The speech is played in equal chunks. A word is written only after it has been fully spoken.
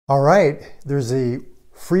All right, there's a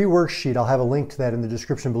free worksheet. I'll have a link to that in the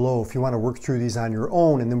description below if you want to work through these on your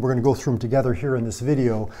own, and then we're going to go through them together here in this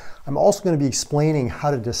video. I'm also going to be explaining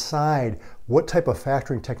how to decide what type of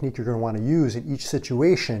factoring technique you're going to want to use in each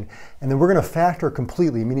situation, and then we're going to factor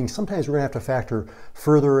completely, meaning sometimes we're going to have to factor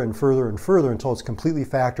further and further and further until it's completely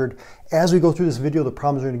factored. As we go through this video, the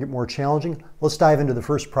problems are going to get more challenging. Let's dive into the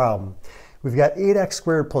first problem. We've got 8x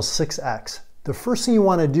squared plus 6x. The first thing you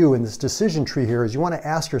want to do in this decision tree here is you want to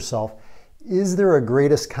ask yourself, is there a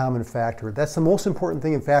greatest common factor? That's the most important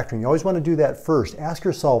thing in factoring. You always want to do that first. Ask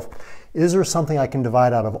yourself, is there something I can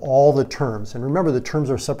divide out of all the terms? And remember, the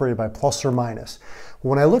terms are separated by plus or minus.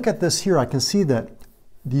 When I look at this here, I can see that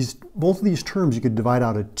both of these terms you could divide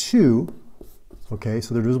out of 2. Okay,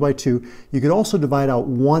 so they're divisible by 2. You could also divide out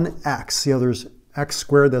 1x. See how there's x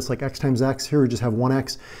squared, that's like x times x. Here we just have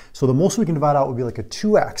 1x. So the most we can divide out would be like a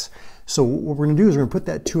 2x. So what we're going to do is we're going to put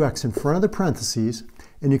that 2x in front of the parentheses.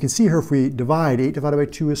 And you can see here if we divide, 8 divided by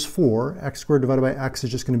 2 is 4. X squared divided by x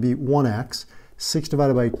is just going to be 1x. 6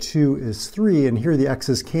 divided by 2 is 3. And here the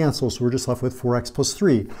x's cancel, so we're just left with 4x plus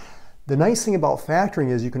 3. The nice thing about factoring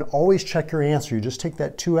is you can always check your answer. You just take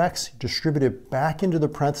that 2x, distribute it back into the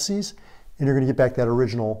parentheses, and you're going to get back that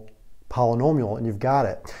original polynomial, and you've got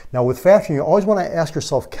it. Now with factoring, you always want to ask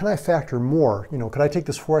yourself, can I factor more? You know, could I take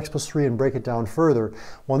this 4x plus 3 and break it down further?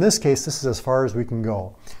 Well, in this case, this is as far as we can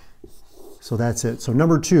go. So that's it. So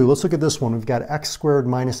number 2, let's look at this one. We've got x squared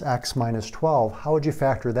minus x minus 12. How would you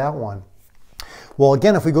factor that one? Well,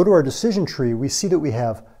 again, if we go to our decision tree, we see that we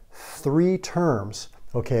have 3 terms,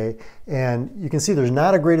 okay? And you can see there's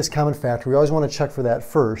not a greatest common factor. We always want to check for that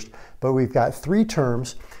first, but we've got 3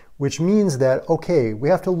 terms, which means that, okay, we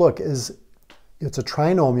have to look, it's a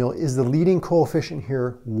trinomial, is the leading coefficient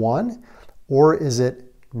here 1, or is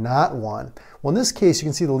it not 1? Well, in this case, you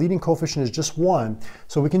can see the leading coefficient is just 1,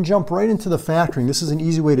 so we can jump right into the factoring. This is an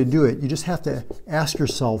easy way to do it. You just have to ask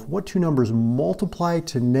yourself, what 2 numbers multiply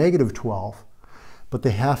to negative 12, but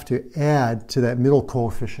they have to add to that middle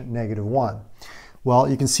coefficient, negative 1? Well,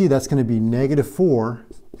 you can see that's going to be negative 4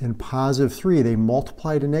 and positive 3. They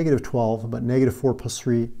multiply to negative 12, but negative 4 plus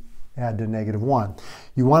 3 add to negative 1.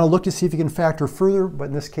 You want to look to see if you can factor further, but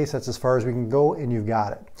in this case, that's as far as we can go, and you've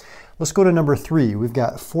got it. Let's go to number 3. We've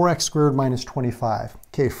got 4x squared minus 25.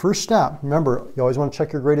 Okay, first step, remember, you always want to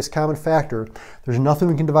check your greatest common factor. There's nothing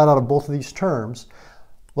we can divide out of both of these terms.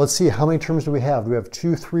 Let's see, how many terms do we have? Do we have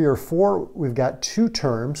 2, 3, or 4? We've got 2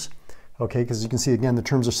 terms, okay, because you can see, again, the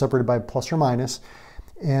terms are separated by plus or minus.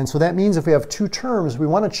 And so that means if we have 2 terms, we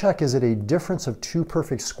want to check, is it a difference of 2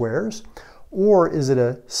 perfect squares? Or is it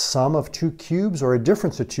a sum of 2 cubes or a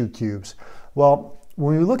difference of 2 cubes? Well,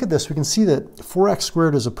 when we look at this, we can see that 4x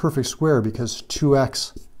squared is a perfect square because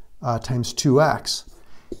 2x times 2x.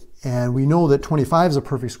 And we know that 25 is a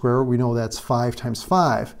perfect square. We know that's 5 times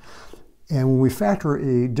 5. And when we factor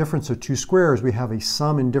a difference of 2 squares, we have a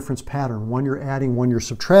sum and difference pattern. One you're adding, one you're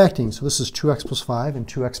subtracting. So this is 2x plus 5 and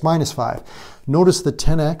 2x minus 5. Notice the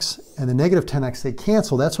 10x and the negative 10x, they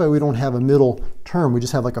cancel. That's why we don't have a middle term. We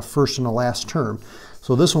just have like a first and a last term.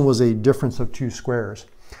 So this one was a difference of 2 squares.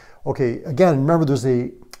 Okay, again, remember there's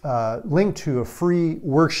a link to a free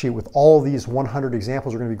worksheet with all of these 100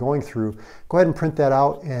 examples we're going to be going through. Go ahead and print that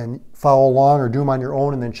out and follow along or do them on your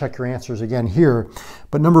own and then check your answers again here.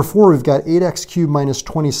 But number 4, we've got 8x cubed minus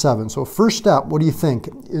 27. So first step, what do you think?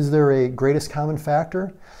 Is there a greatest common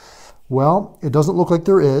factor? Well, it doesn't look like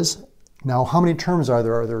there is. Now, how many terms are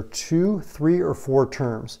there? Are there 2, 3, or 4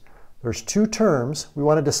 terms? There's 2 terms. We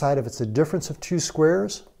want to decide if it's a difference of 2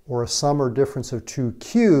 squares or a sum or difference of 2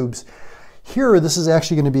 cubes. Here, this is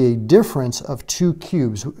actually going to be a difference of 2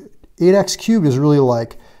 cubes. 8x cubed is really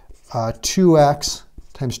like 2x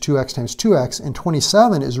times 2x times 2x, and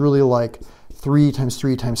 27 is really like 3 times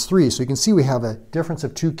 3 times 3. So you can see we have a difference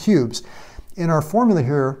of 2 cubes. In our formula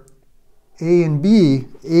here, a and b,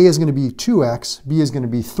 a is going to be 2x, b is going to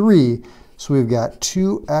be 3. So we've got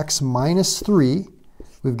 2x minus 3.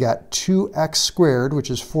 We've got 2x squared, which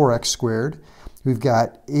is 4x squared. We've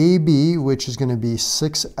got AB, which is going to be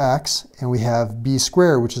 6x, and we have b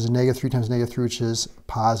squared, which is a negative 3 times negative 3, which is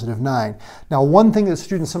positive 9. Now, one thing that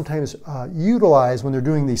students sometimes utilize when they're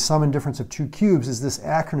doing the sum and difference of 2 cubes is this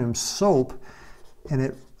acronym SOAP, and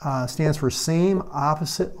it stands for same,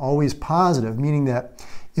 opposite, always positive, meaning that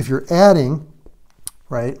if you're adding,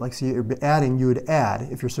 right, like see, you're adding, you would add.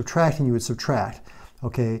 If you're subtracting, you would subtract,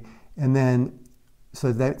 okay? And then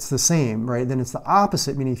so that's the same, right? Then it's the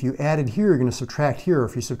opposite, meaning if you added here, you're going to subtract here.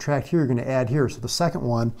 If you subtract here, you're going to add here. So the second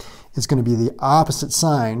one is going to be the opposite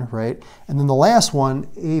sign, right? And then the last one,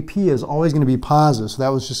 AP, is always going to be positive. So that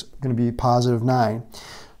was just going to be positive 9.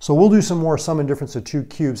 So we'll do some more sum and difference of two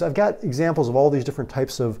cubes. I've got examples of all these different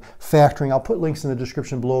types of factoring. I'll put links in the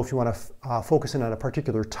description below if you want to focus in on a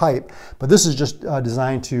particular type. But this is just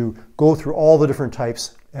designed to go through all the different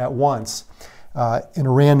types at once in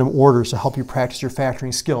a random order to help you practice your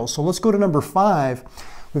factoring skills. So let's go to number 5.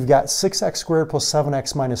 We've got 6x squared plus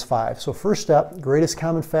 7x minus 5. So first step, greatest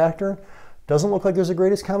common factor. Doesn't look like there's a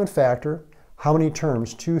greatest common factor. How many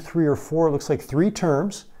terms? 2, 3, or 4? It looks like 3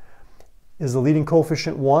 terms. Is the leading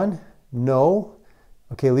coefficient 1? No.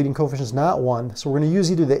 Okay, leading coefficient is not 1. So we're going to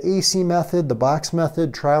use either the AC method, the box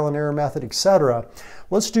method, trial and error method, etc.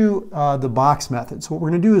 Let's do the box method. So what we're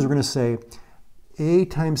going to do is we're going to say A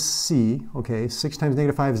times C, okay, 6 times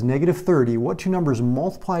negative 5 is negative 30. What two numbers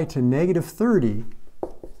multiply to negative 30,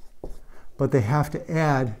 but they have to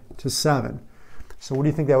add to 7? So what do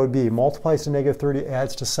you think that would be? Multiplies to negative 30,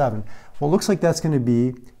 adds to 7. Well, it looks like that's going to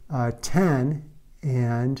be 10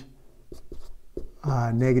 and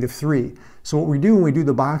negative 3. So what we do when we do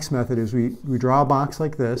the box method is we draw a box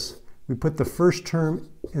like this. We put the first term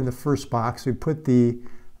in the first box. We put the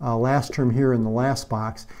last term here in the last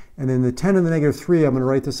box. And then the 10 and the negative 3, I'm going to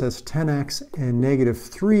write this as 10x and negative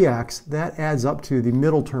 3x. That adds up to the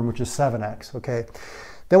middle term, which is 7x. Okay.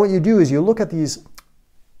 Then what you do is you look at these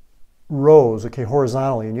rows, okay,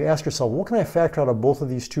 horizontally, and you ask yourself, what can I factor out of both of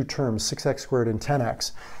these two terms, 6x squared and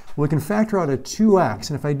 10x? Well, we can factor out a 2x,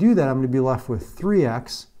 and if I do that, I'm going to be left with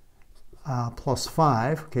 3x plus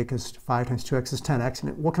 5, okay, because 5 times 2x is 10x.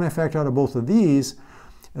 And what can I factor out of both of these?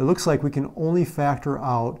 It looks like we can only factor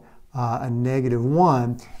out a negative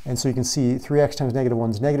 1, and so you can see 3x times negative 1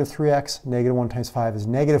 is negative 3x, negative 1 times 5 is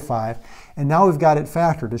negative 5, and now we've got it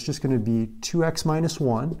factored. It's just going to be 2x minus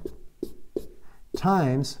 1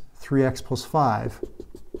 times 3x plus 5,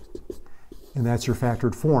 and that's your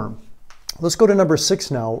factored form. Let's go to number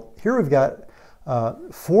 6 now. Here we've got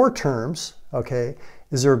 4 terms, okay.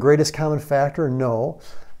 Is there a greatest common factor? No.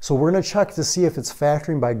 So we're going to check to see if it's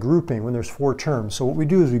factoring by grouping when there's 4 terms. So what we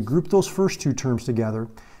do is we group those first 2 terms together,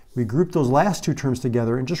 we group those last 2 terms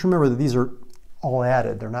together, and just remember that these are all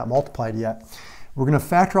added, they're not multiplied yet. We're going to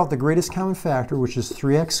factor out the greatest common factor, which is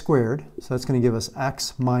 3x squared, so that's going to give us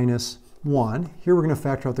x minus 1. Here we're going to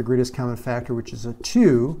factor out the greatest common factor, which is a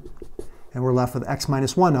 2, and we're left with x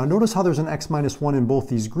minus 1. Now notice how there's an x minus 1 in both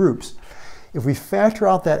these groups. If we factor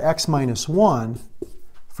out that x minus 1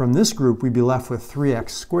 from this group, we'd be left with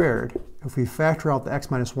 3x squared. If we factor out the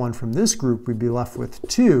x minus 1 from this group, we'd be left with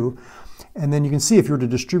 2. And then you can see if you were to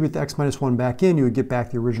distribute the x minus 1 back in, you would get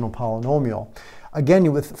back the original polynomial. Again,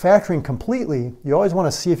 with factoring completely, you always want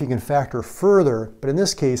to see if you can factor further, but in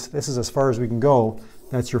this case, this is as far as we can go.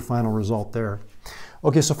 That's your final result there.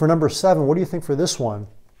 Okay, so for number 7, what do you think for this one?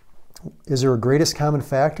 Is there a greatest common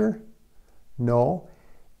factor? No.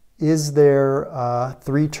 Is there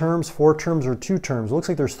 3 terms, 4 terms, or 2 terms? It looks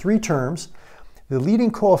like there's 3 terms. The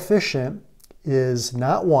leading coefficient is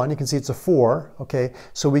not 1. You can see it's a 4. Okay,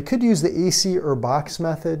 so we could use the AC or box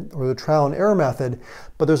method or the trial and error method,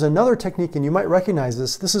 but there's another technique, and you might recognize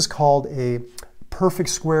this. This is called a perfect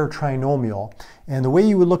square trinomial. And the way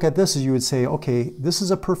you would look at this is you would say, okay, this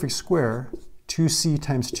is a perfect square. 2c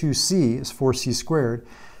times 2c is 4c squared.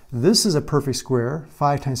 This is a perfect square.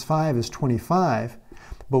 5 times 5 is 25.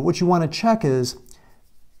 But what you want to check is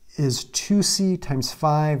 2c times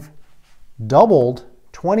 5 doubled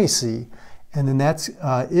 20c? And then that's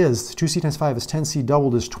 2c times 5 is 10c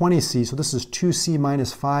doubled is 20c. So this is 2c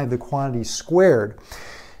minus 5, the quantity squared.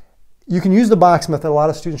 You can use the box method. A lot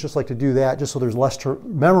of students just like to do that just so there's less to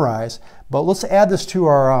memorize. But let's add this to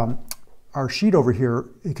our sheet over here.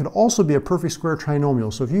 It could also be a perfect square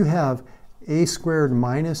trinomial. So if you have a squared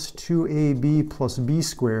minus 2ab plus b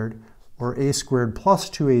squared, or a squared plus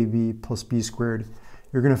 2ab plus b squared,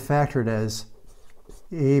 you're going to factor it as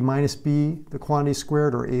a minus b, the quantity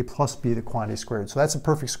squared, or a plus b, the quantity squared. So that's a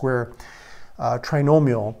perfect square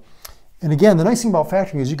trinomial. And again, the nice thing about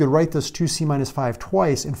factoring is you could write this 2c minus 5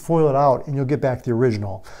 twice and FOIL it out, and you'll get back the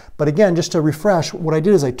original. But again, just to refresh, what I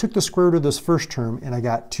did is I took the square root of this first term, and I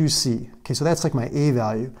got 2c. Okay, so that's like my a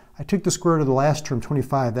value. I took the square root of the last term,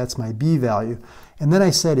 25, that's my b value. And then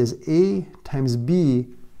I said, is a times b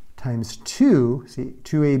times 2, see,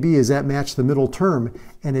 2ab, does that match the middle term?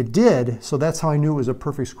 And it did, so that's how I knew it was a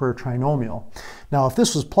perfect square trinomial. Now, if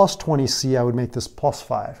this was plus 20c, I would make this plus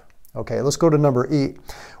 5. Okay, let's go to number 8.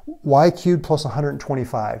 Y cubed plus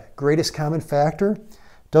 125. Greatest common factor?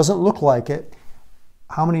 Doesn't look like it.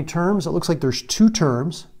 How many terms? It looks like there's 2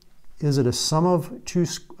 terms. Is it a sum of 2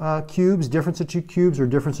 cubes, difference of 2 cubes, or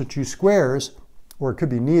difference of 2 squares? Or it could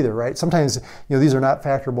be neither, right? Sometimes, these are not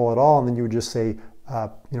factorable at all, and then you would just say,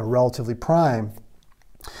 relatively prime.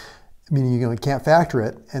 meaning you can't factor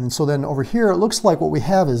it. And so then over here, it looks like what we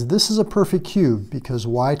have is this is a perfect cube because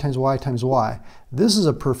y times y times y. This is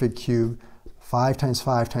a perfect cube, 5 times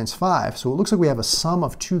 5 times 5. So it looks like we have a sum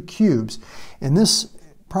of two cubes. In this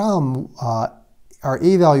problem, our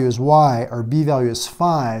a value is y, our b value is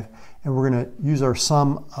 5, and we're going to use our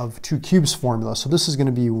sum of two cubes formula. So this is going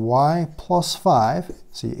to be y plus 5,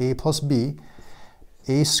 see a plus b,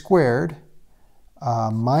 a squared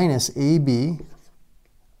minus ab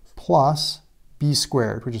plus b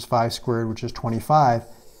squared, which is 5 squared, which is 25,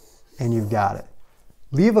 and you've got it.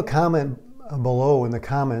 Leave a comment below in the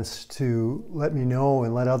comments to let me know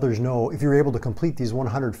and let others know if you're able to complete these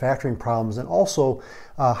 100 factoring problems, and also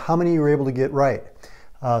how many you were able to get right.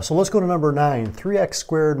 So let's go to number 9, 3x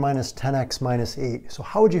squared minus 10x minus 8. So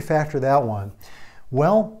how would you factor that one?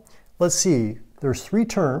 Well, let's see. There's three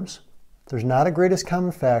terms. There's not a greatest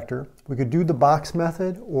common factor. We could do the box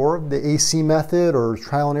method or the AC method or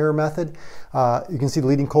trial and error method. You can see the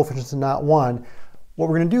leading coefficients are not 1. What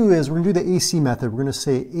we're going to do is we're going to do the AC method. We're going to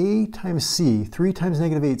say a times c, 3 times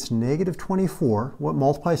negative 8 is negative 24. What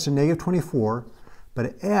multiplies to negative 24, but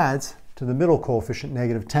it adds to the middle coefficient,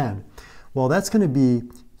 negative 10. Well, that's going to be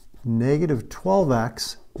negative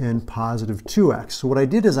 12x and positive 2x. So what I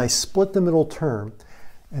did is I split the middle term,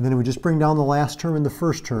 and then we just bring down the last term and the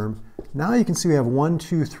first term. Now you can see we have 1,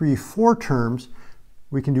 2, 3, 4 terms.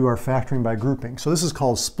 We can do our factoring by grouping. So this is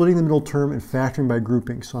called splitting the middle term and factoring by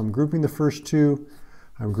grouping. So I'm grouping the first two,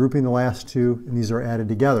 I'm grouping the last two, and these are added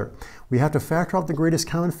together. We have to factor out the greatest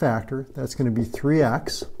common factor. That's going to be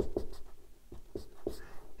 3x.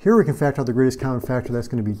 Here we can factor out the greatest common factor. That's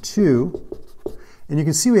going to be 2. And you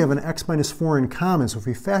can see we have an x minus 4 in common. So if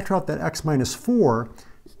we factor out that x minus 4,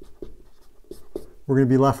 we're going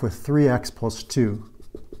to be left with 3x plus 2.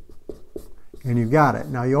 And you've got it.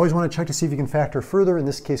 Now you always want to check to see if you can factor further. In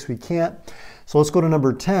this case we can't. So let's go to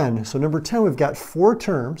number 10. So number 10, we've got 4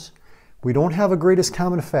 terms. We don't have a greatest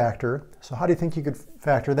common factor. So how do you think you could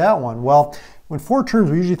factor that one? Well, when 4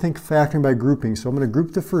 terms, we usually think factoring by grouping. So I'm going to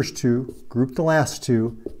group the first two, group the last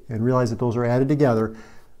two, and realize that those are added together.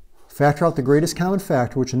 Factor out the greatest common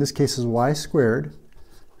factor, which in this case is y squared.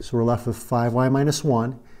 So we're left with 5y minus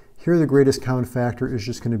 1. Here the greatest common factor is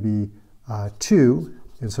just going to be 2.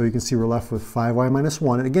 And so you can see we're left with 5y minus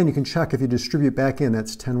 1. And again, you can check if you distribute back in,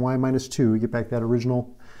 that's 10y minus 2. You get back that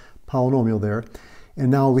original polynomial there. And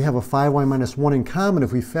now we have a 5y minus 1 in common.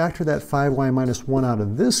 If we factor that 5y minus 1 out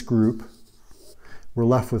of this group, we're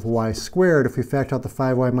left with y squared. If we factor out the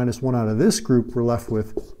 5y minus 1 out of this group, we're left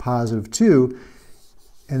with positive 2.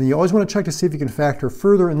 And then you always want to check to see if you can factor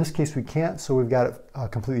further. In this case, we can't, so we've got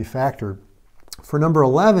it completely factored. For number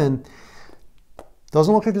 11,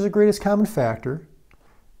 doesn't look like there's a greatest common factor.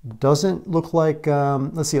 Doesn't look like,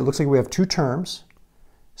 let's see, it looks like we have 2 terms.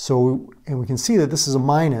 So, and we can see that this is a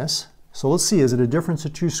minus. So let's see, is it a difference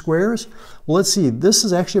of 2 squares? Well, let's see, this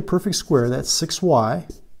is actually a perfect square, that's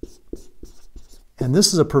 6y. And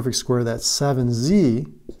this is a perfect square, that's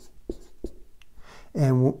 7z.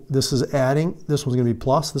 And this is adding, this one's going to be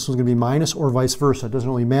plus, this one's going to be minus, or vice versa. It doesn't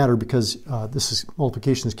really matter because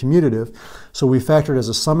multiplication is commutative. So we factored as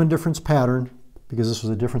a sum and difference pattern because this was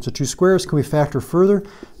a difference of 2 squares. Can we factor further?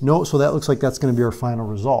 No, so that looks like that's going to be our final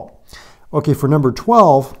result. Okay, for number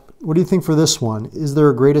 12, what do you think for this one? Is there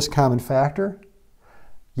a greatest common factor?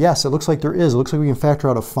 Yes, it looks like there is. It looks like we can factor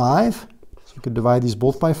out a 5. So we could divide these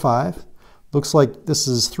both by 5. Looks like this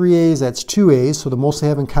is 3a's, that's 2a's, so the most they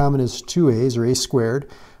have in common is 2a's, or a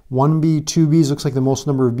squared. 1b, 2b's, looks like the most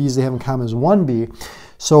number of b's they have in common is 1b.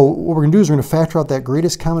 So what we're going to do is we're going to factor out that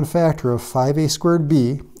greatest common factor of 5a squared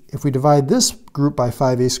b. If we divide this group by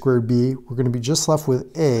 5a squared b, we're going to be just left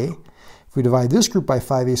with a. If we divide this group by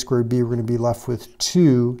 5a squared b, we're going to be left with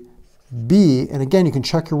 2b. And again, you can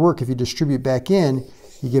check your work. If you distribute back in,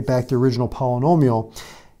 you get back the original polynomial.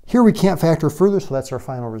 Here we can't factor further, so that's our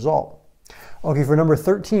final result. Okay, for number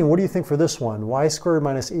 13, what do you think for this one? Y squared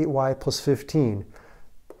minus 8y plus 15.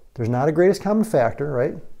 There's not a greatest common factor,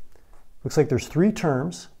 right? Looks like there's 3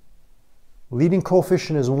 terms. Leading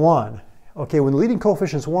coefficient is 1. Okay, when the leading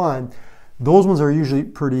coefficient is 1, those ones are usually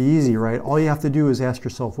pretty easy, right? All you have to do is ask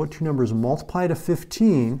yourself, what 2 numbers multiply to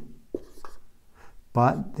 15,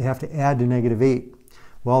 but they have to add to negative 8?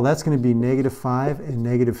 Well, that's going to be negative 5 and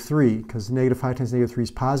negative 3, because negative 5 times negative 3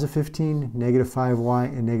 is positive 15, negative 5y,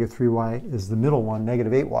 and negative 3y is the middle one,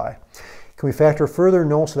 negative 8y. Can we factor further?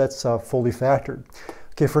 No, so that's fully factored.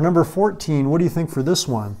 Okay, for number 14, what do you think for this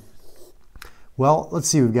one? Well, let's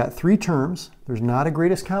see, we've got 3 terms. There's not a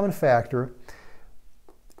greatest common factor.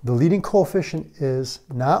 The leading coefficient is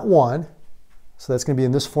not 1, so that's going to be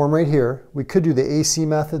in this form right here. We could do the AC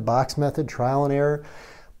method, box method, trial and error.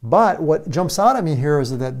 But what jumps out at me here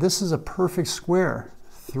is that this is a perfect square.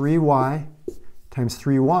 3y times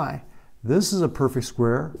 3y. This is a perfect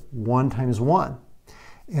square, 1 times 1.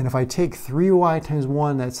 And if I take 3y times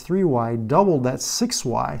 1, that's 3y, doubled, that's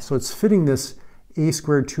 6y. So it's fitting this a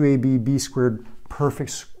squared, 2ab, b squared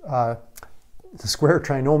perfect the square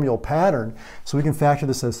trinomial pattern. So we can factor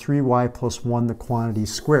this as 3y plus 1, the quantity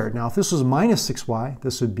squared. Now if this was minus 6y,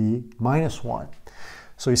 this would be minus 1.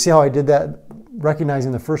 So you see how I did that?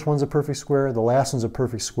 Recognizing the first one's a perfect square, the last one's a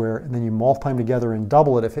perfect square, and then you multiply them together and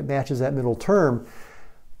double it. If it matches that middle term,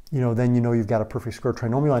 then you know you've got a perfect square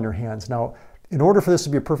trinomial on your hands. Now, in order for this to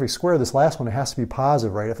be a perfect square, this last one, it has to be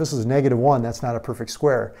positive, right? If this is -1, that's not a perfect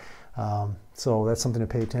square. So that's something to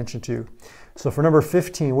pay attention to. So for number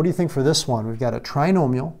 15, what do you think for this one? We've got a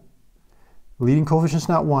trinomial. Leading coefficient's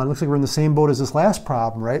not 1. Looks like we're in the same boat as this last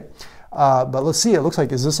problem, right? But let's see, it looks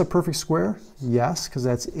like, is this a perfect square? Yes, because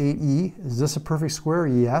that's 8e. Is this a perfect square?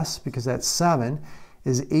 Yes, because that's 7.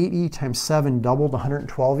 Is 8e times 7 doubled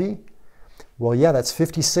 112e? Well, yeah, that's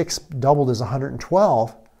 56 doubled is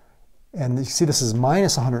 112. And you see this is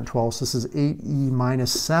minus 112, so this is 8e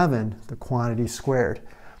minus 7, the quantity squared.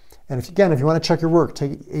 And if you want to check your work,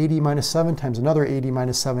 take 8e minus 7 times another 8e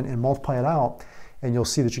minus 7 and multiply it out, and you'll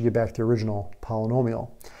see that you get back the original polynomial.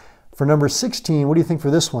 For number 16, what do you think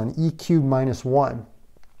for this one? E cubed minus 1.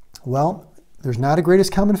 Well, there's not a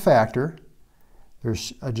greatest common factor.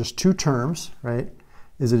 There's just two terms, right?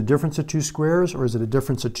 Is it a difference of two squares, or is it a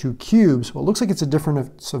difference of two cubes? Well, it looks like it's a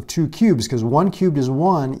difference of two cubes, because 1 cubed is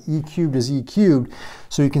 1, e cubed is e cubed.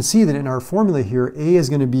 So you can see that in our formula here, a is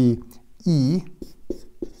going to be e,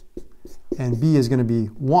 and b is going to be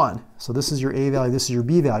 1. So this is your a value, this is your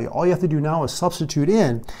b value. All you have to do now is substitute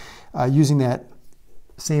in using that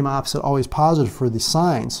same opposite, always positive for the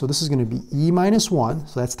signs. So this is going to be e minus 1,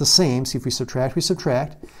 so that's the same. See, if we subtract, we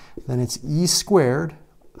subtract. Then it's e squared,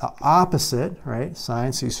 the opposite, right,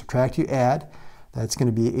 sign. So you subtract, you add. That's going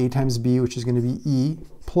to be a times b, which is going to be e,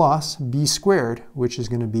 plus b squared, which is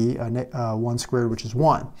going to be 1 squared, which is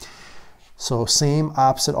 1. So same,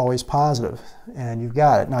 opposite, always positive. And you've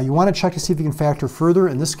got it. Now you want to check to see if you can factor further.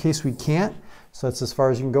 In this case, we can't. So that's as far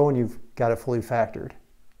as you can go, and you've got it fully factored.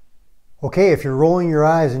 Okay, if you're rolling your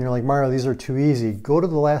eyes and you're like, Mario, these are too easy, go to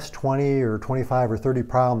the last 20 or 25 or 30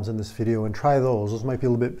 problems in this video and try those. Those might be a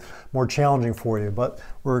little bit more challenging for you, but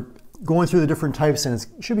we're going through the different types, and it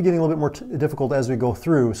should be getting a little bit more difficult as we go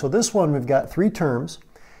through. So this one, we've got 3 terms.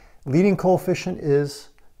 Leading coefficient is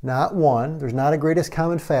not 1. There's not a greatest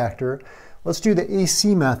common factor. Let's do the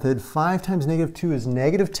AC method. 5 times -2 is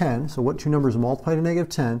 -10. So what two numbers multiply to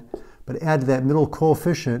 -10, but add to that middle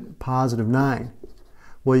coefficient, positive 9.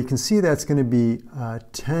 Well, you can see that's going to be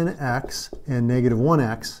 10x and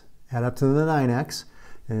 -1x, add up to the 9x.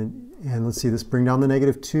 And let's see, this bring down the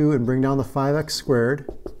 -2 and bring down the 5x squared.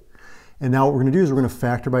 And now what we're going to do is we're going to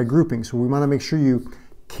factor by grouping. So we want to make sure you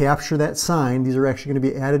capture that sign. These are actually going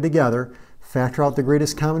to be added together. Factor out the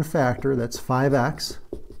greatest common factor, that's 5x.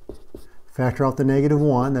 Factor out the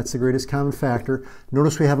 -1, that's the greatest common factor.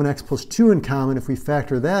 Notice we have an x plus 2 in common. If we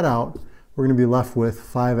factor that out, we're going to be left with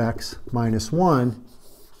 5x minus 1.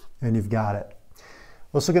 And you've got it.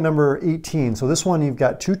 Let's look at number 18. So this one, you've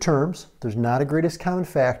got 2 terms. There's not a greatest common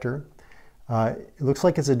factor. It looks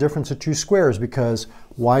like it's a difference of 2 squares, because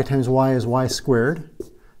y times y is y squared.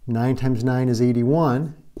 9 times 9 is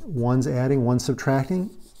 81. One's adding, one's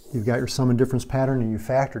subtracting. You've got your sum and difference pattern, and you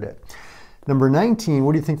factored it. Number 19,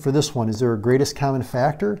 what do you think for this one? Is there a greatest common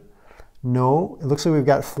factor? No. It looks like we've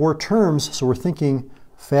got 4 terms, so we're thinking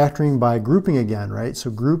factoring by grouping again, right?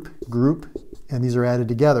 So group, group, and these are added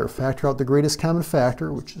together. Factor out the greatest common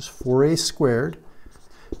factor, which is 4a squared.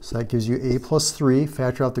 So that gives you a plus 3.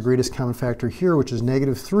 Factor out the greatest common factor here, which is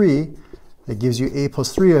 -3. That gives you a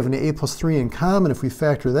plus 3. I have an a plus 3 in common. If we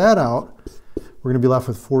factor that out, we're going to be left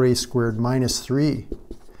with 4a squared minus 3.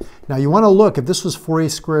 Now you want to look, if this was 4a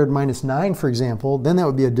squared minus 9, for example, then that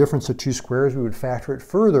would be a difference of 2 squares. We would factor it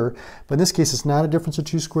further. But in this case, it's not a difference of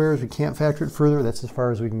 2 squares. We can't factor it further. That's as far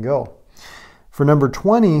as we can go. For number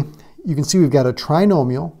 20, you can see we've got a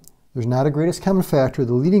trinomial. There's not a greatest common factor.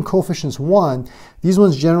 The leading coefficient is 1. These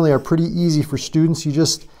ones generally are pretty easy for students. You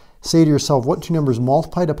just say to yourself, what two numbers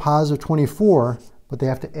multiply to positive 24, but they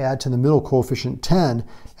have to add to the middle coefficient 10,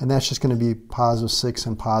 and that's just going to be positive 6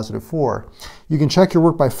 and positive 4. You can check your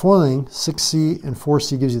work by foiling. 6c and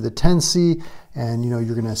 4c gives you the 10c, and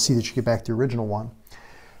you're going to see that you get back the original one.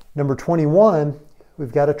 Number 21,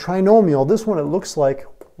 we've got a trinomial. This one, it looks like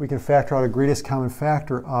we can factor out a greatest common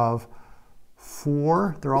factor of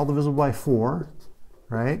 4. They're all divisible by 4,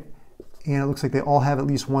 right? And it looks like they all have at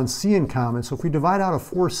least one c in common. So if we divide out a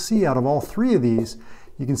 4c out of all 3 of these,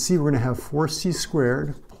 you can see we're going to have 4c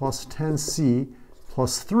squared plus 10c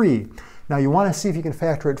plus 3. Now you want to see if you can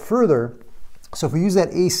factor it further. So if we use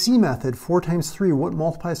that AC method, 4 times 3, what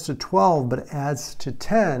multiplies to 12 but adds to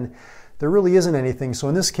 10? There really isn't anything. So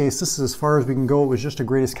in this case, this is as far as we can go. It was just a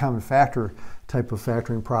greatest common factor type of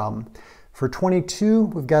factoring problem. For 22,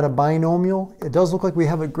 we've got a binomial. It does look like we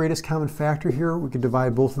have a greatest common factor here. We could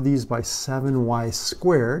divide both of these by 7y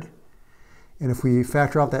squared. And if we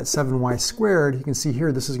factor out that 7y squared, you can see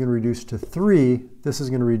here this is going to reduce to 3. This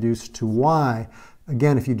is going to reduce to y.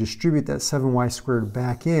 Again, if you distribute that 7y squared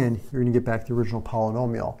back in, you're going to get back the original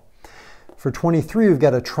polynomial. For 23, we've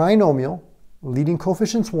got a trinomial. Leading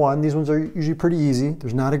coefficient's 1. These ones are usually pretty easy.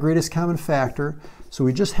 There's not a greatest common factor. So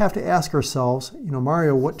we just have to ask ourselves,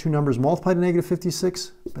 Mario, what two numbers multiply to negative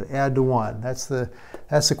 56 but add to 1? That's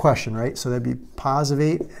the question, right? So that'd be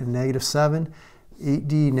positive 8 and negative 7.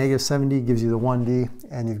 8d, negative 7d gives you the 1d,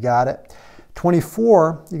 and you've got it.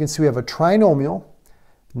 24, you can see we have a trinomial.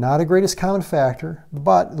 Not a greatest common factor,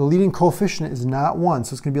 but the leading coefficient is not 1,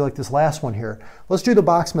 so it's going to be like this last one here. Let's do the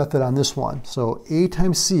box method on this one. So a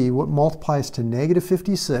times c, what multiplies to negative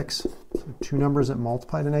 56, so two numbers that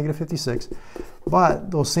multiply to negative 56,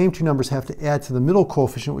 but those same two numbers have to add to the middle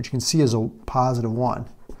coefficient, which you can see is a positive 1.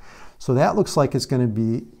 So that looks like it's going to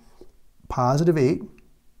be positive 8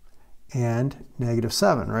 and negative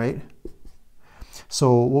 7, right?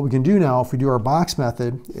 So what we can do now, if we do our box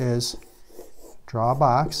method, is draw a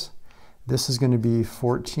box. This is going to be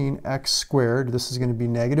 14x squared. This is going to be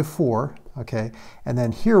negative 4. Okay, and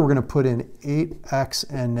then here we're going to put in 8x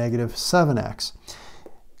and negative 7x.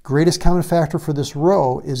 Greatest common factor for this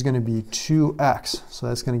row is going to be 2x. So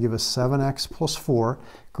that's going to give us 7x plus 4.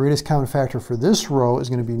 Greatest common factor for this row is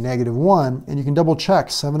going to be negative 1. And you can double check.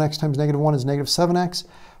 7x times negative 1 is negative 7x.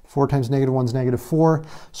 4 times negative 1 is negative 4.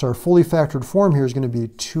 So our fully factored form here is going to be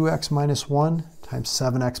 2x minus 1 times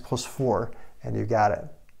 7x plus 4. And you got it.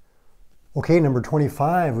 Okay, number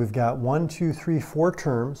 25, we've got 1, 2, 3, 4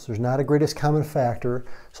 terms. There's not a greatest common factor.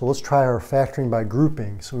 So let's try our factoring by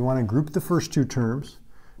grouping. So we want to group the first two terms,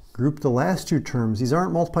 group the last two terms. These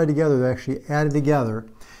aren't multiplied together, they're actually added together.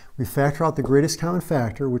 We factor out the greatest common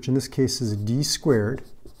factor, which in this case is d squared.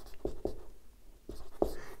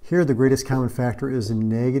 Here the greatest common factor is a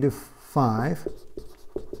negative 5.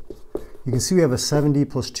 You can see we have a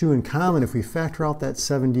 7d plus 2 in common. If we factor out that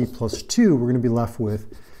 7d plus 2, we're going to be left with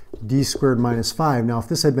d squared minus 5. Now, if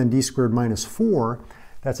this had been d squared minus 4,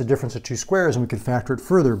 that's a difference of two squares, and we could factor it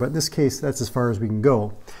further. But in this case, that's as far as we can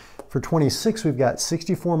go. For 26, we've got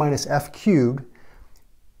 64 minus f cubed.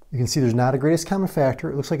 You can see there's not a greatest common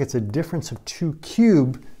factor. It looks like it's a difference of two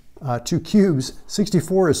cubes.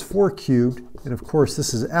 64 is 4 cubed, and of course,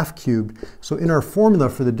 this is f cubed. So in our formula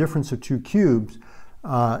for the difference of two cubes,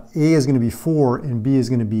 a is going to be 4 and b is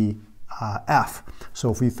going to be f.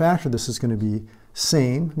 So if we factor this, it's going to be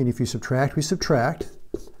same. I mean, if you subtract, we subtract.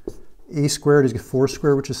 A squared is 4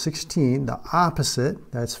 squared, which is 16. The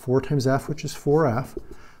opposite, that's 4 times f, which is 4f,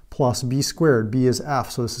 plus b squared. B is f,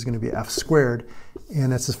 so this is going to be f squared.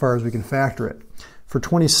 And that's as far as we can factor it. For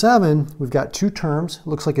 27, we've got two terms. It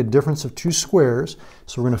looks like a difference of two squares.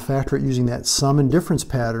 So we're going to factor it using that sum and difference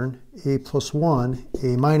pattern, a plus 1, a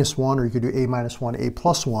minus 1, or you could do a minus 1, a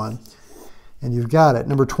plus 1. And you've got it.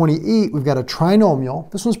 Number 28, we've got a trinomial.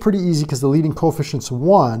 This one's pretty easy because the leading coefficient's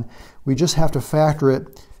 1. We just have to factor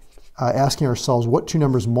it, asking ourselves what two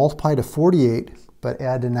numbers multiply to 48 but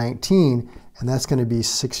add to 19, and that's going to be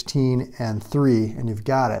 16 and 3, and you've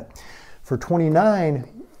got it. For 29,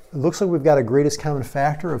 it looks like we've got a greatest common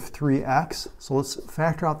factor of 3x. So let's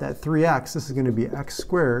factor out that 3x. This is going to be x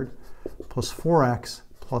squared plus 4x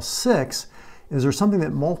plus 6. Is there something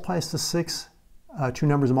that multiplies to 6? Two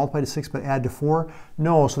numbers that multiply to 6 but add to 4?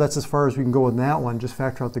 No, so that's as far as we can go with that one. Just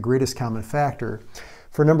factor out the greatest common factor.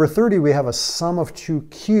 For number 30, we have a sum of two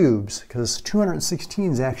cubes, because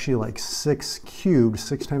 216 is actually like 6 cubed.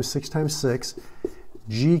 6 times 6 times 6.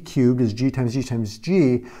 G cubed is g times g times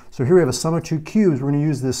g. So here we have a sum of two cubes. We're going to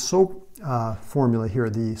use this SOAP formula here,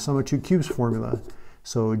 the sum of two cubes formula.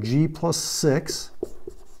 So g plus 6,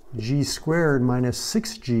 g squared minus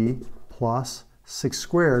 6g plus 6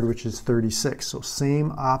 squared, which is 36. So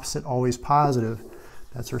same, opposite, always positive.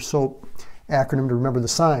 That's our SOAP acronym to remember the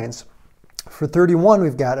signs. For 31,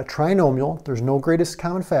 we've got a trinomial. There's no greatest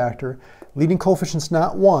common factor. Leading coefficient's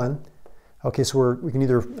not 1. Okay, so we can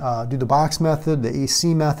either do the box method, the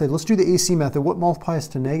AC method. Let's do the AC method. What multiplies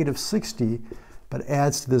to negative 60 but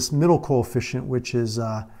adds to this middle coefficient, which is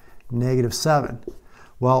negative 7?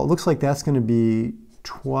 Well, it looks like that's going to be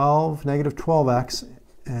negative 12x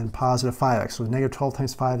and positive 5x. So negative 12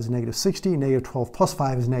 times 5 is negative 60. Negative 12 plus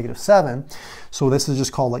 5 is negative 7. So this is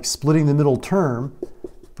just called like splitting the middle term.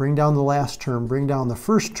 bring down the last term, bring down the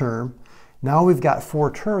first term. Now we've got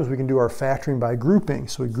 4 terms. We can do our factoring by grouping.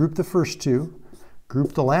 So we group the first 2,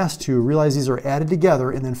 group the last 2, realize these are added together,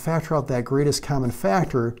 and then factor out that greatest common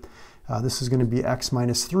factor. This is going to be x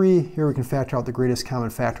minus 3. Here we can factor out the greatest common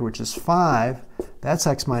factor, which is 5. That's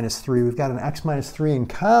x minus 3. We've got an x minus 3 in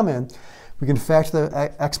common. We can factor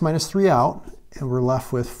the x minus 3 out, and we're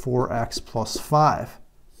left with 4x plus 5.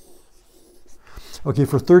 Okay,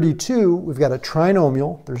 for 32, we've got a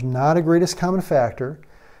trinomial. There's not a greatest common factor.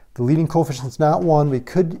 The leading coefficient is not 1. We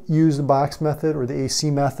could use the box method or the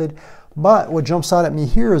AC method. But what jumps out at me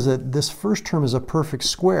here is that this first term is a perfect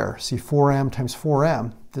square. See, 4m times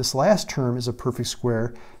 4m. This last term is a perfect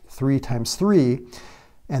square, 3 times 3.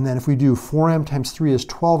 And then if we do 4m times 3 is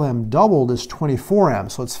 12m doubled is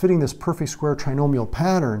 24m. So it's fitting this perfect square trinomial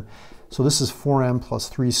pattern. So this is 4m plus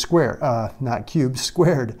 3 squared, not cubed,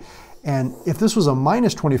 squared. And if this was a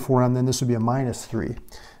minus 24m, then this would be a minus 3.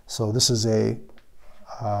 So this is a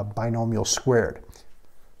binomial squared.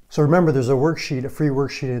 So remember, there's a worksheet, a free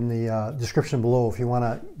worksheet in the description below if you want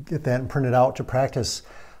to get that and print it out to practice.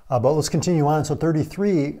 But let's continue on. So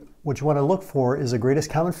 33, what you want to look for is the greatest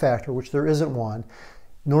common factor, which there isn't one.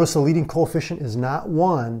 Notice the leading coefficient is not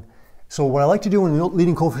 1. So what I like to do when the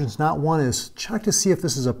leading coefficient is not 1 is check to see if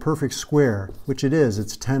this is a perfect square, which it is,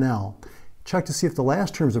 it's 10L. Check to see if the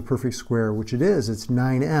last term is a perfect square, which it is, it's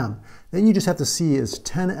 9m. Then you just have to see, is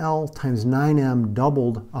 10L times 9m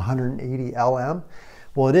doubled 180 LM?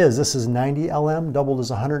 Well, it is. This is 90 LM, doubled is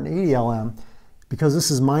 180 LM. Because this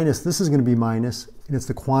is minus, this is going to be minus, and it's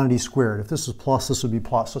the quantity squared. If this was plus, this would be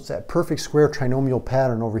plus. So it's that perfect square trinomial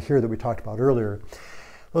pattern over here that we talked about earlier.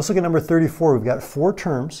 Let's look at number 34. We've got 4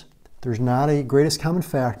 terms. There's not a greatest common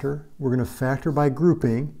factor. We're going to factor by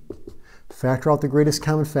grouping. Factor out the greatest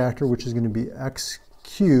common factor, which is going to be x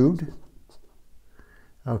cubed.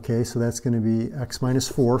 Okay, so that's going to be x minus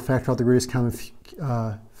 4. Factor out the greatest common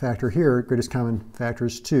factor here. Greatest common factor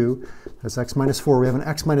is 2. That's x minus 4. We have an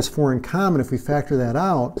x minus 4 in common. If we factor that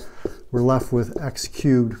out, we're left with x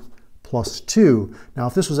cubed plus 2. Now,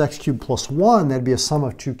 if this was x cubed plus 1, that'd be a sum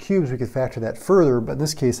of 2 cubes. We could factor that further, but in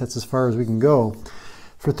this case, that's as far as we can go.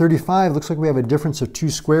 For 35, looks like we have a difference of 2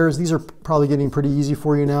 squares. These are probably getting pretty easy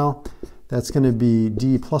for you now. That's going to be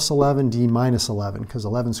d plus 11, d minus 11, because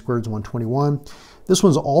 11 squared is 121. This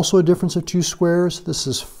one's also a difference of 2 squares. This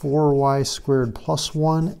is 4y squared plus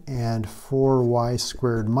 1 and 4y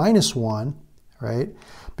squared minus 1, right?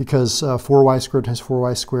 Because 4y squared times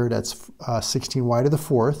 4y squared, that's 16y to the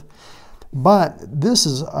 4th. But this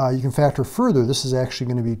is, you can factor further. This is actually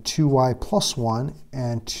going to be 2y plus 1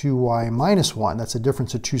 and 2y minus 1. That's a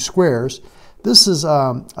difference of 2 squares. This is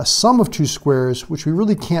a sum of 2 squares, which we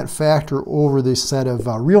really can't factor over the set of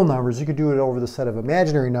real numbers. You could do it over the set of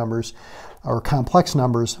imaginary numbers or complex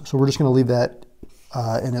numbers. So we're just going to leave that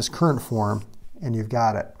in its current form, and you've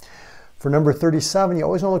got it. For number 37, you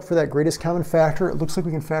always want to look for that greatest common factor. It looks like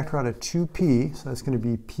we can factor out a 2p, so that's going to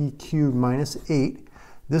be p cubed minus 8.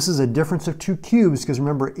 This is a difference of 2 cubes, because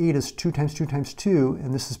remember, 8 is 2 times 2 times 2,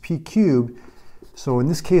 and this is p cubed. So in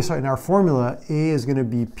this case, in our formula, a is going to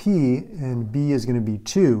be p, and b is going to be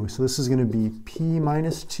 2. So this is going to be p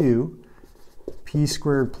minus 2, p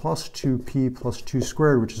squared plus 2p plus 2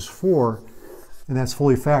 squared, which is 4, and that's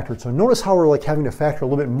fully factored. So notice how we're like having to factor a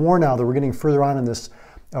little bit more now that we're getting further on in this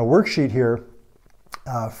worksheet here.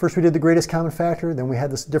 First we did the greatest common factor, then we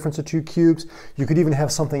had this difference of 2 cubes. You could even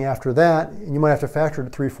have something after that, and you might have to factor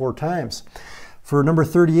it 3 or 4 times. For number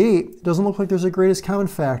 38, it doesn't look like there's a greatest common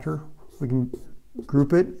factor. We can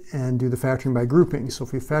group it and do the factoring by grouping. So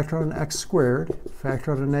if we factor out an x squared,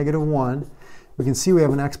 factor out a negative 1, we can see we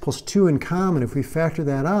have an x plus 2 in common. If we factor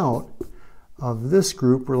that out of this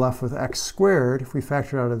group, we're left with x squared. If we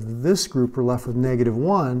factor it out of this group, we're left with negative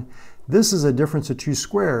 1. This is a difference of 2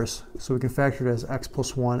 squares, so we can factor it as x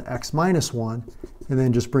plus 1, x minus 1, and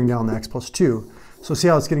then just bring down the x plus 2. So see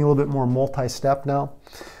how it's getting a little bit more multi-step now?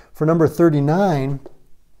 For number 39,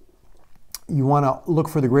 you want to look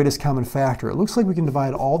for the greatest common factor. It looks like we can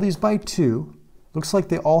divide all these by 2. Looks like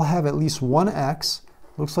they all have at least one x.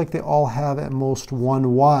 Looks like they all have at most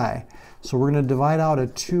one y. So we're going to divide out a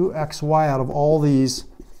 2xy out of all these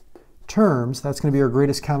terms. That's going to be our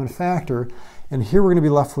greatest common factor. And here we're going to be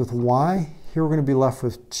left with y. Here we're going to be left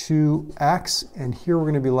with 2x. And here we're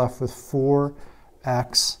going to be left with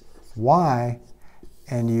 4xy.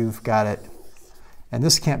 And you've got it. And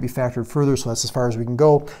this can't be factored further, so that's as far as we can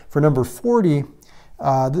go. For number 40,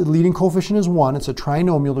 the leading coefficient is 1. It's a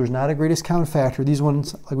trinomial. There's not a greatest common factor. These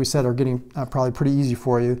ones, like we said, are getting probably pretty easy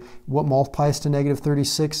for you. What multiplies to negative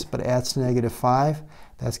 36 but adds to negative 5?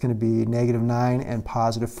 That's going to be negative 9 and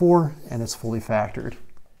positive 4, and it's fully factored.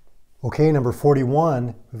 Okay, number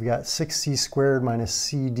 41, we've got 6c squared minus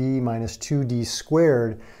cd minus 2d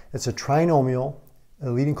squared. It's a trinomial.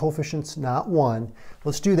 The leading coefficient's not 1.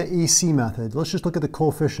 Let's do the AC method. Let's just look at the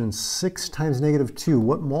coefficients. 6 times negative 2.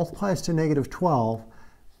 What multiplies to negative 12,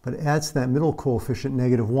 but adds to that middle coefficient,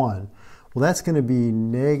 negative 1? Well, that's going to be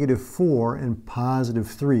negative 4 and positive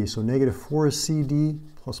 3. So negative 4 is CD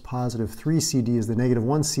plus positive 3 CD is the negative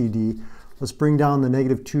 1 CD. Let's bring down the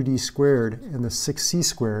negative 2d squared and the 6c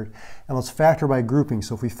squared, and let's factor by grouping.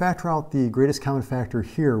 So if we factor out the greatest common factor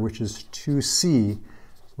here, which is 2c,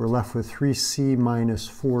 we're left with 3c minus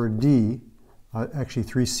 4d, actually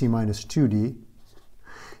 3c minus 2d.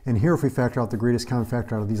 And here if we factor out the greatest common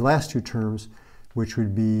factor out of these last two terms, which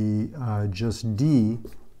would be just d,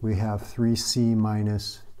 we have 3c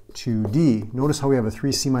minus 2d. Notice how we have a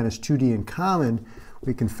 3c minus 2d in common.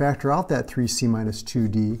 We can factor out that 3c minus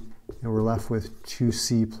 2d, and we're left with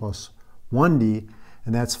 2c plus 1d,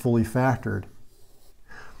 and that's fully factored.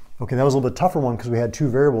 Okay, that was a little bit tougher one because we had two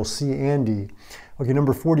variables, c and d. Okay,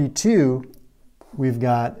 number 42, we've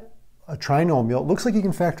got a trinomial. It looks like you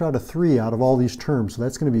can factor out a 3 out of all these terms, so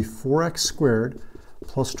that's going to be 4x squared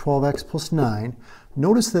plus 12x plus 9.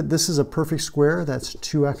 Notice that this is a perfect square, that's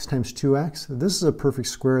 2x times 2x. This is a perfect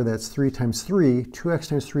square, that's 3 times 3. 2x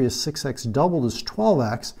times 3 is 6x, doubled is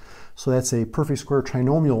 12x. So that's a perfect square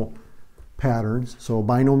trinomial pattern, so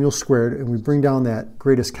binomial squared, and we bring down that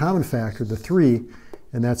greatest common factor, the 3,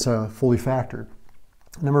 and that's fully factored.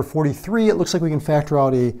 Number 43, it looks like we can factor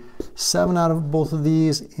out a 7 out of both of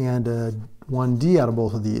these and a 1d out of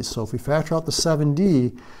both of these. So if we factor out the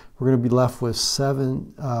 7d, we're going to be left with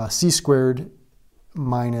 7c squared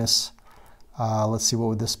minus, let's see, what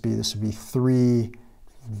would this be? This would be 3d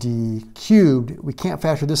cubed. We can't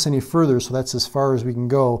factor this any further, so that's as far as we can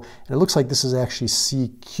go. And it looks like this is actually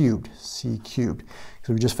c cubed, because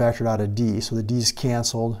we just factored out a d. So the d's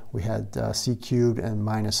canceled. We had c cubed and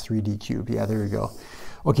minus 3d cubed. Yeah, there you go.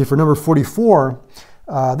 Okay, for number 44,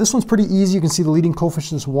 this one's pretty easy. You can see the leading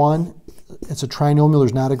coefficient is 1. It's a trinomial.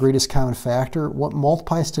 There's not a greatest common factor. What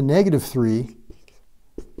multiplies to negative 3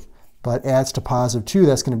 but adds to positive 2,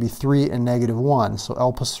 that's going to be 3 and negative 1. So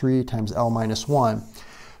L plus 3 times L minus 1.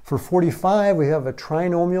 For 45, we have a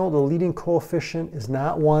trinomial. The leading coefficient is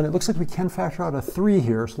not 1. It looks like we can factor out a 3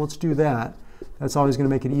 here, so let's do that. That's always going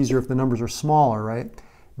to make it easier if the numbers are smaller, right?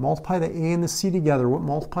 Multiply the a and the c together. What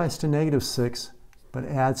multiplies to negative 6 but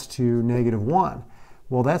adds to negative 1?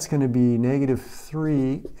 Well, that's going to be negative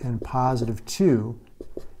 3 and positive 2.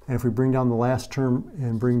 And if we bring down the last term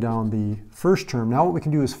and bring down the first term, now what we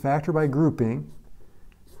can do is factor by grouping,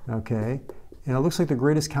 okay? And it looks like the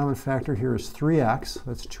greatest common factor here is 3x,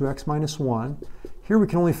 that's 2x minus 1. Here we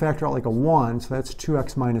can only factor out like a 1, so that's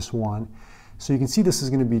 2x minus 1. So you can see this is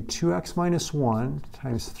going to be 2x minus 1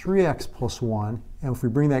 times 3x plus 1. And if we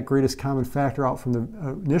bring that greatest common factor out from the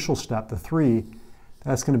initial step, the 3,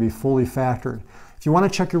 that's going to be fully factored. If you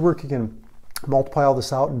want to check your work, you can multiply all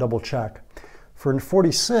this out and double check. For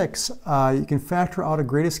 46, you can factor out a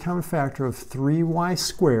greatest common factor of 3y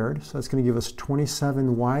squared. So that's going to give us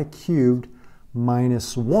 27y cubed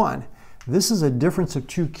minus 1. This is a difference of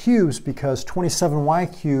 2 cubes because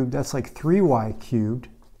 27y cubed, that's like 3y cubed.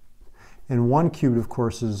 And 1 cubed, of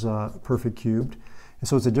course, is perfect cubed. And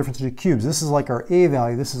so it's a difference of 2 cubes. This is like our a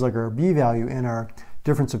value. This is like our b value in our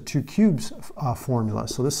difference of 2 cubes formula.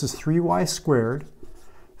 So this is 3y squared.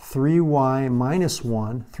 3y minus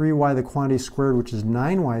 1, 3y the quantity squared, which is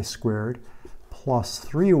 9y squared, plus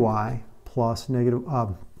 3y plus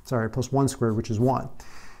plus 1 squared, which is 1.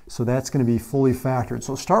 So that's going to be fully factored.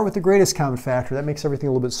 So start with the greatest common factor. That makes everything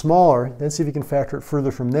a little bit smaller. Then see if you can factor it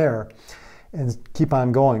further from there and keep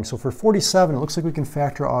on going. So for 47, it looks like we can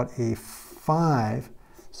factor out a 5.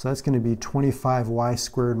 So that's going to be 25y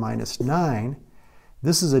squared minus 9.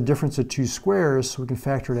 This is a difference of 2 squares, so we can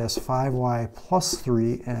factor it as 5y plus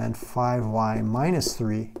 3 and 5y minus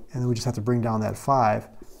 3. And then we just have to bring down that 5,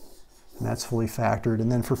 and that's fully factored.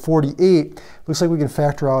 And then for 48, looks like we can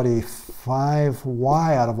factor out a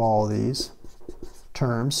 5y out of all of these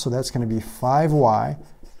terms. So that's going to be 5y,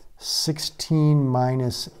 16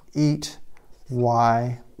 minus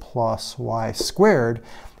 8y plus y squared.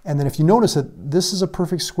 And then if you notice that this is a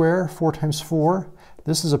perfect square, 4 times 4.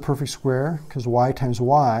 This is a perfect square because y times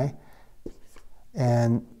y.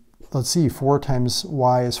 And let's see, 4 times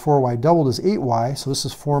y is 4y doubled is 8y. So this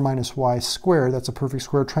is 4 minus y squared. That's a perfect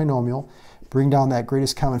square trinomial. Bring down that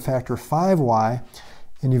greatest common factor, 5y,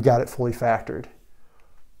 and you've got it fully factored.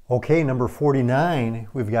 Okay, number 49,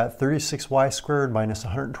 we've got 36y squared minus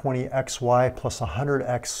 120xy plus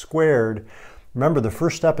 100x squared. Remember, the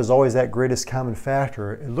first step is always that greatest common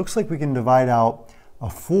factor. It looks like we can divide out a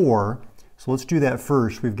 4. So let's do that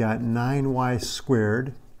first. We've got 9y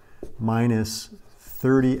squared minus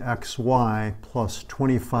 30xy plus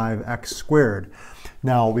 25x squared.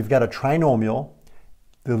 Now we've got a trinomial.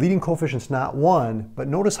 The leading coefficient's not 1, but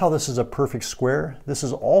notice how this is a perfect square. This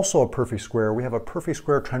is also a perfect square. We have a perfect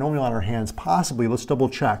square trinomial on our hands, possibly. Let's double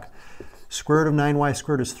check. Square root of 9y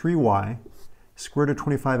squared is 3y. Square root of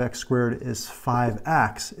 25x squared is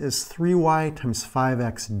 5x. Is 3y times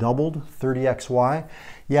 5x doubled 30xy?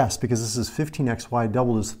 Yes, because this is 15xy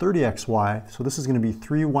doubled is 30xy. So this is going to be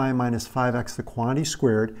 3y minus 5x, the quantity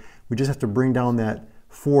squared. We just have to bring down that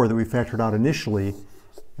 4 that we factored out initially,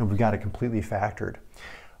 and we got it completely factored.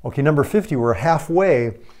 Okay, number 50, we're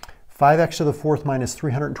halfway. 5x to the fourth minus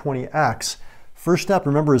 320x. First step,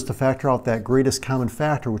 remember, is to factor out that greatest common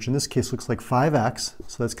factor, which in this case looks like 5x.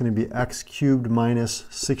 So that's going to be x cubed minus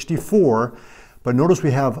 64. But notice we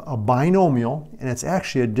have a binomial, and it's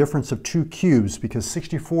actually a difference of 2 cubes because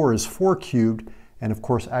 64 is 4 cubed, and of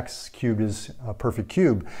course x cubed is a perfect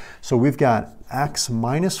cube. So we've got x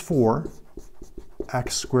minus 4,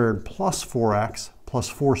 x squared plus 4x plus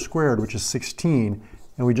 4 squared, which is 16,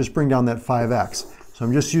 and we just bring down that 5x. So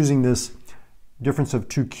I'm just using this difference of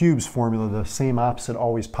 2 cubes formula, the same opposite,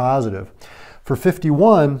 always positive. For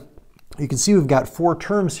 51, you can see we've got 4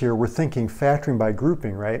 terms here. We're thinking factoring by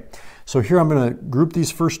grouping, right? So here I'm going to group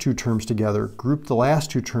these first 2 terms together, group the last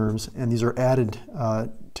 2 terms, and these are added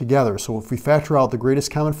together. So if we factor out the greatest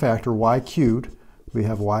common factor, y cubed, we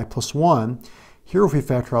have y plus 1. Here if we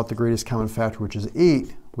factor out the greatest common factor, which is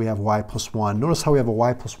 8, we have y plus 1. Notice how we have a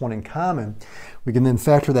y plus 1 in common. We can then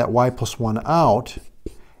factor that y plus 1 out,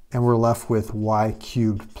 and we're left with y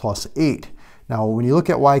cubed plus 8. Now when you look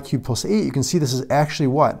at y cubed plus 8, you can see this is actually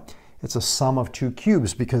what? It's a sum of 2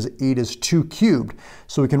 cubes because 8 is 2 cubed.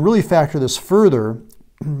 So we can really factor this further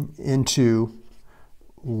into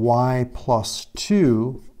y plus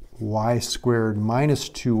 2, y squared minus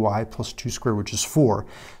 2y plus 2 squared, which is 4.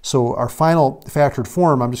 So our final factored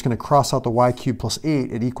form, I'm just going to cross out the y cubed plus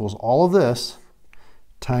 8. It equals all of this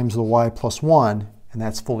times the y plus 1, and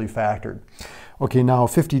that's fully factored. Okay, now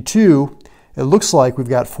 52, it looks like we've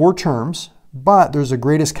got 4 terms, but there's a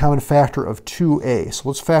greatest common factor of 2a. So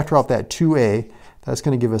let's factor out that 2a. That's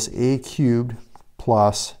going to give us a cubed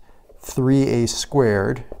plus 3a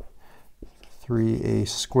squared,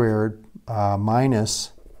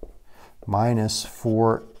 minus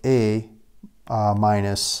 4a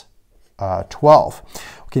minus 12.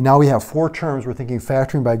 Okay, now we have 4 terms. We're thinking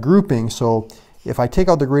factoring by grouping. So if I take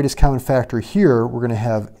out the greatest common factor here, we're going to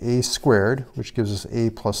have a squared, which gives us a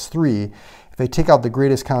plus 3. If I take out the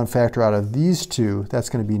greatest common factor out of these 2, that's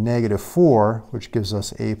going to be negative 4, which gives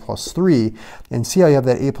us a plus 3. And see how you have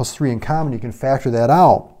that a plus 3 in common? You can factor that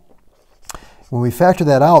out. When we factor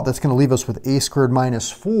that out, that's going to leave us with a squared minus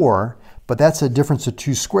 4, but that's a difference of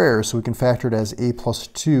 2 squares, so we can factor it as a plus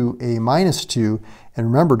 2, a minus 2. And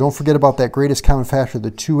remember, don't forget about that greatest common factor, the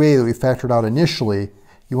 2a that we factored out initially.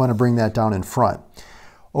 You want to bring that down in front.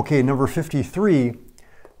 Okay, number 53,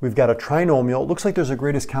 we've got a trinomial. It looks like there's a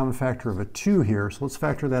greatest common factor of a 2 here, so let's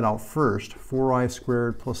factor that out first. 4y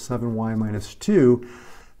squared plus 7y minus 2.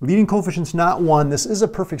 Leading coefficient's not 1. This is a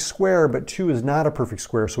perfect square, but 2 is not a perfect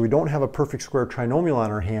square, so we don't have a perfect square trinomial on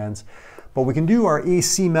our hands. But we can do our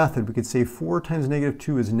AC method. We could say 4 times negative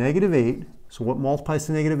 2 is negative 8. So what multiplies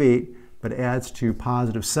to negative 8 but adds to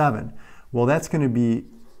positive 7? Well, that's going to be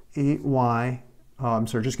 8y.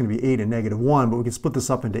 Just going to be 8 and negative 1, but we can split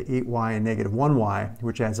this up into 8y and negative 1y,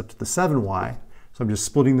 which adds up to the 7y. So I'm just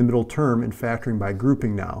splitting the middle term and factoring by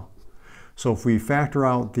grouping now. So if we factor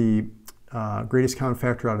out the greatest common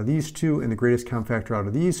factor out of these 2 and the greatest common factor out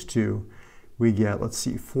of these 2, we get, let's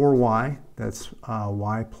see, 4y, that's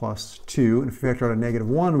y plus 2. And if we factor out a negative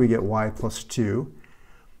 1, we get y plus 2.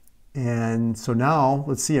 And so now,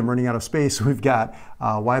 let's see, I'm running out of space. So we've got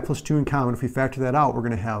y plus 2 in common. If we factor that out, we're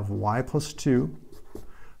going to have y plus 2,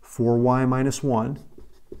 4y minus 1.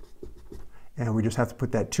 And we just have to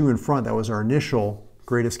put that 2 in front. That was our initial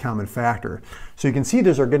greatest common factor. So you can see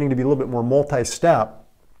these are getting to be a little bit more multi-step.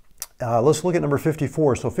 Let's look at number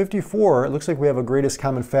 54. So 54, it looks like we have a greatest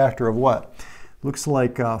common factor of what? Looks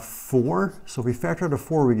like 4. So if we factor out a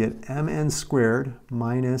 4, we get mn squared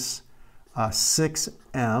minus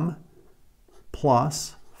 6m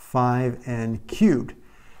plus 5n cubed.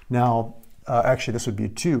 Now, actually, this would be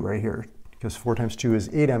 2 right here, because 4 times 2 is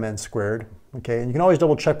 8mn squared. Okay, and you can always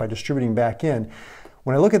double check by distributing back in.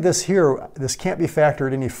 When I look at this here, this can't be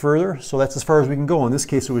factored any further, so that's as far as we can go. In this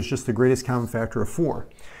case, it was just the greatest common factor of 4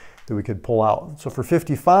 that we could pull out. So for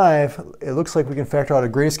 55, it looks like we can factor out a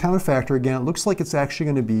greatest common factor. Again, it looks like it's actually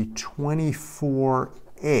going to be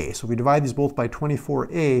 24a. So if we divide these both by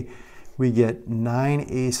 24a, we get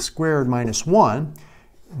 9a squared minus 1.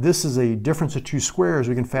 This is a difference of two squares.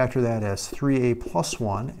 We can factor that as 3a plus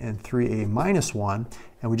 1 and 3a minus 1,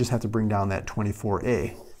 and we just have to bring down that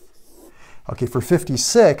 24a. Okay, for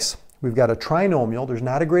 56, we've got a trinomial. There's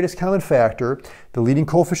not a greatest common factor. The leading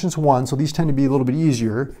coefficient's 1, so these tend to be a little bit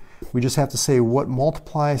easier. We just have to say what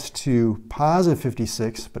multiplies to positive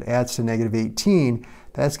 56 but adds to negative 18.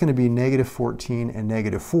 That's going to be negative 14 and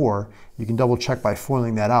negative 4. You can double check by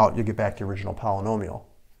foiling that out. You'll get back to the original polynomial.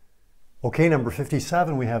 Okay, number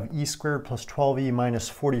 57, we have e squared plus 12e minus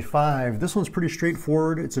 45. This one's pretty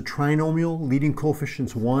straightforward. It's a trinomial, leading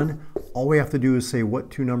coefficient's 1. All we have to do is say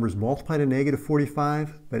what two numbers multiply to negative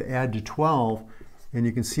 45, but add to 12, and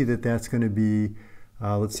you can see that that's going to be,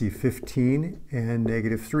 let's see, 15 and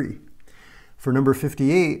negative 3. For number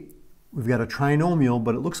 58, we've got a trinomial,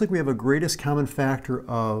 but it looks like we have a greatest common factor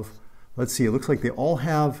of, let's see, it looks like they all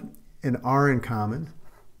have an r in common.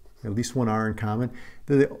 At least one r in common.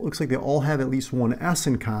 It looks like they all have at least one s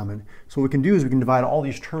in common. So what we can do is we can divide all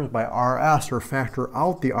these terms by rs, or factor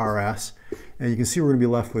out the rs, and you can see we're going to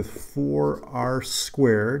be left with 4r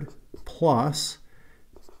squared plus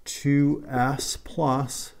 2s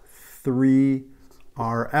plus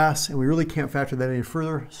 3rs, and we really can't factor that any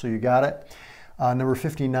further, so you got it. Number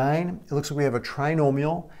 59, it looks like we have a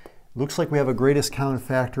trinomial. Looks like we have a greatest common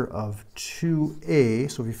factor of 2a.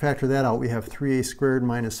 So if you factor that out, we have 3a squared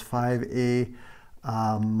minus 5a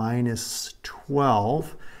minus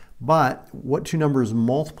 12. But what two numbers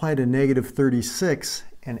multiply to negative 36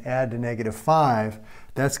 and add to negative 5?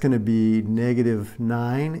 That's going to be negative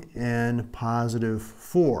 9 and positive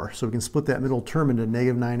 4. So we can split that middle term into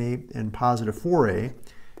negative 9a and positive 4a.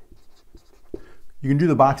 You can do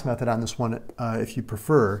the box method on this one if you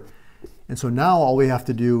prefer. And so now all we have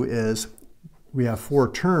to do is, we have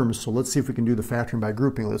 4 terms, so let's see if we can do the factoring by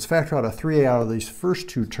grouping. Let's factor out a 3a out of these first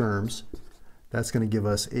 2 terms. That's going to give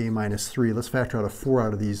us a minus 3. Let's factor out a 4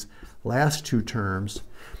 out of these last 2 terms.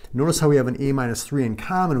 Notice how we have an a minus 3 in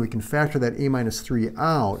common. We can factor that a minus 3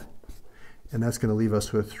 out, and that's going to leave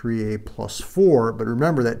us with 3a plus 4. But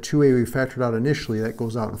remember that 2a we factored out initially, that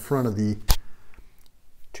goes out in front of the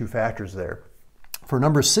 2 factors there. For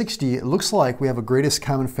number 60, it looks like we have a greatest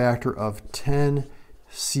common factor of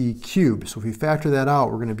 10c cubed. So if we factor that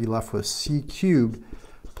out, we're going to be left with c cubed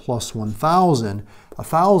plus 1,000.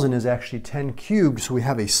 1,000 is actually 10 cubed, so we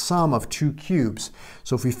have a sum of 2 cubes.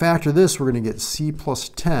 So if we factor this, we're going to get c plus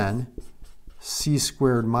 10, c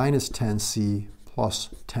squared minus 10c plus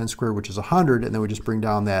 10 squared, which is 100, and then we just bring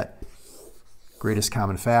down that greatest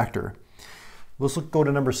common factor. Let's go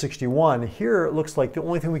to number 61. Here it looks like the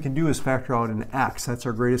only thing we can do is factor out an x. That's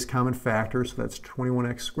our greatest common factor, so that's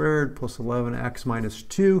 21x squared plus 11x minus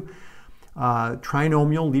 2.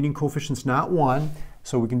 Trinomial, leading coefficient's not 1,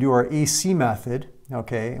 so we can do our AC method,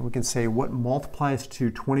 okay, and we can say what multiplies to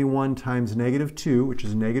 21 times negative 2, which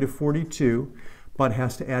is negative 42, but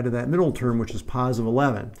has to add to that middle term, which is positive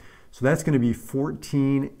 11. So that's going to be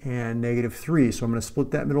 14 and negative 3. So I'm going to split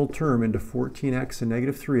that middle term into 14x and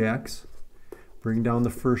negative 3x. Bring down the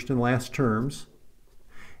first and last terms.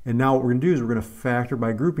 And now what we're going to do is we're going to factor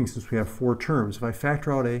by grouping since we have 4 terms. If I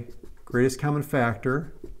factor out a greatest common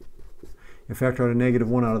factor and factor out a negative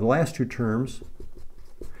 1 out of the last 2 terms,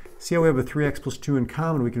 see how we have a 3x plus 2 in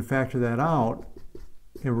common? We can factor that out,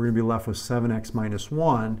 and we're going to be left with 7x minus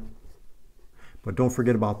 1. But don't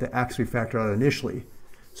forget about the x we factored out initially.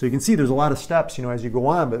 So you can see there's a lot of steps, as you go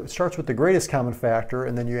on, but it starts with the greatest common factor,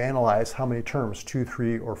 and then you analyze how many terms, 2,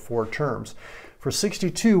 3, or 4 terms. For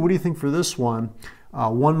 62, what do you think for this one?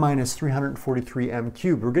 1 minus 343m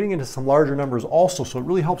cubed. We're getting into some larger numbers also, so it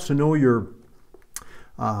really helps to know your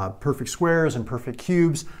perfect squares and perfect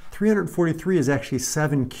cubes. 343 is actually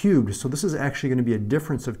 7 cubed, so this is actually going to be a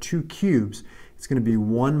difference of 2 cubes. It's going to be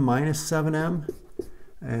 1 minus 7m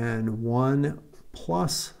and 1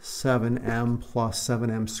 plus 7m plus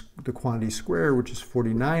 7m, the quantity squared, which is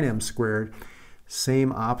 49m squared.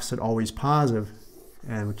 Same, opposite, always positive.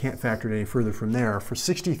 And we can't factor it any further from there. For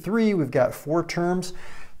 63, we've got 4 terms.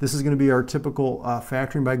 This is going to be our typical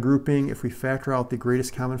factoring by grouping. If we factor out the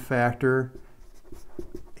greatest common factor,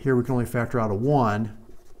 here we can only factor out a 1.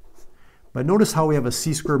 But notice how we have a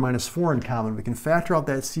c squared minus 4 in common. We can factor out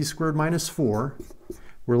that c squared minus 4.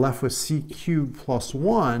 We're left with c cubed plus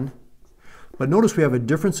 1. But notice we have a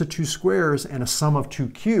difference of 2 squares and a sum of 2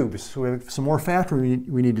 cubes. So we have some more factoring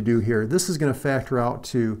we need to do here. This is going to factor out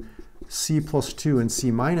to c plus 2 and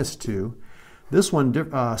c minus 2. This one,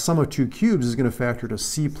 sum of 2 cubes, is going to factor to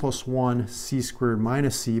c plus 1, c squared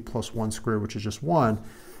minus c plus 1 squared, which is just 1.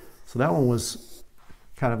 So that one was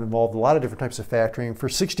kind of involved a lot of different types of factoring. For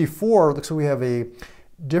 64, it looks like we have a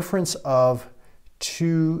difference of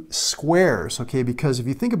 2 squares, okay? Because if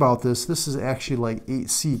you think about this, this is actually like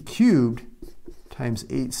 8c cubed times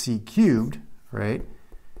 8c cubed, right?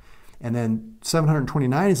 And then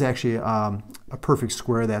 729 is actually a perfect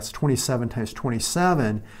square. That's 27 times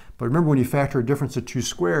 27. But remember, when you factor a difference of 2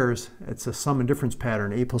 squares, it's a sum and difference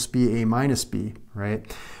pattern, a plus b, a minus b, right?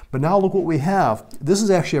 But now look what we have. This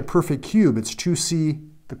is actually a perfect cube. It's 2c,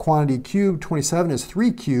 the quantity cubed. 27 is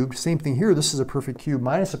 3 cubed. Same thing here. This is a perfect cube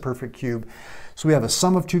minus a perfect cube. So we have a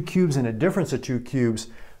sum of 2 cubes and a difference of 2 cubes.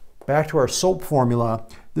 Back to our SOAP formula.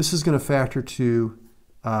 This is going to factor to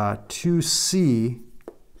 2c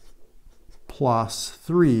plus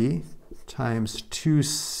 3 times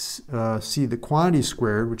 2c, the quantity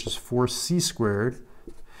squared, which is 4c squared,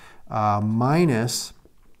 minus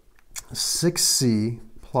 6c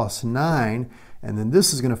plus 9. And then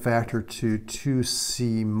this is going to factor to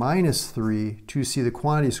 2c minus 3, 2c the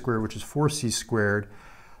quantity squared, which is 4c squared,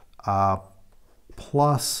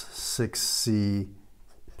 plus 6c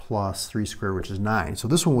plus 3 squared, which is 9. So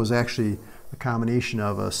this one was actually a combination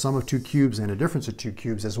of a sum of 2 cubes and a difference of 2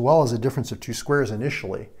 cubes, as well as a difference of 2 squares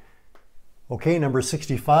initially. Okay, number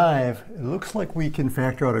 65, it looks like we can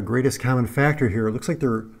factor out a greatest common factor here. It looks like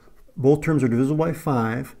both terms are divisible by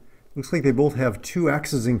 5. It looks like they both have 2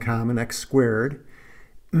 x's in common, x squared.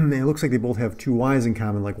 And it looks like they both have 2 y's in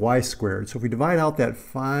common, like y squared. So if we divide out that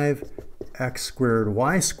 5x squared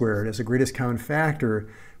y squared as a greatest common factor,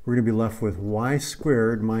 we're going to be left with y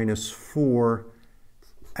squared minus 4x.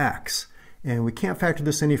 And we can't factor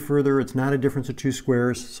this any further. It's not a difference of 2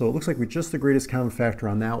 squares. So it looks like we're just the greatest common factor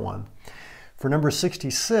on that one. For number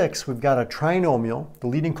 66, we've got a trinomial. The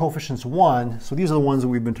leading coefficient's 1. So these are the ones that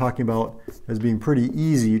we've been talking about as being pretty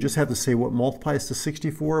easy. You just have to say what multiplies to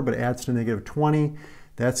 64 but adds to negative 20.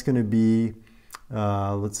 That's going to be,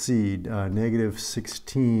 let's see, negative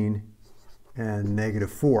 16 and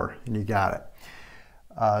negative 4. And you got it.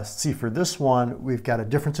 See, for this one, we've got a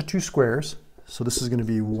difference of 2 squares. So this is going to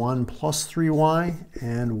be 1 plus 3y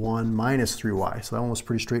and 1 minus 3y. So that one was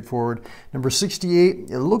pretty straightforward. Number 68,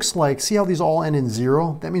 it looks like, see how these all end in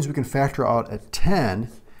 0? That means we can factor out a 10.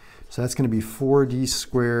 So that's going to be 4d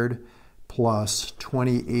squared plus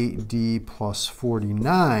 28d plus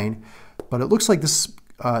 49. But it looks like this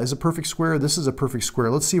is a perfect square. This is a perfect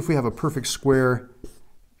square. Let's see if we have a perfect square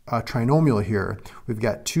trinomial here. We've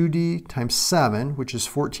got 2d times 7, which is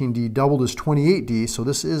 14d, doubled is 28d. So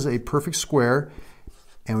this is a perfect square.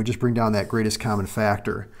 And we just bring down that greatest common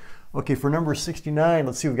factor. Okay, for number 69,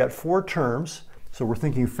 let's see, we've got 4 terms. So we're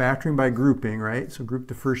thinking factoring by grouping, right? So group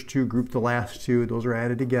the first 2, group the last 2. Those are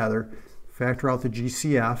added together. Factor out the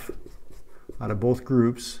GCF out of both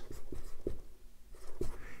groups.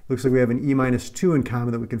 Looks like we have an e minus 2 in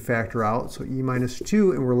common that we can factor out. So e minus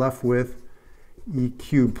 2, and we're left with e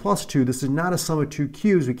cubed plus 2. This is not a sum of 2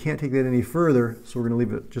 cubes. We can't take that any further, so we're going to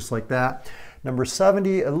leave it just like that. Number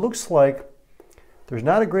 70, it looks like there's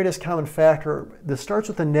not a greatest common factor. This starts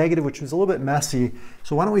with a negative, which is a little bit messy.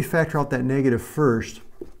 So why don't we factor out that negative first?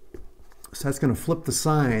 So that's going to flip the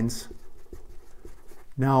signs.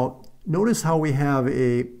 Now, notice how we have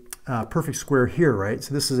a perfect square here, right?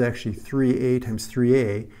 So this is actually 3a times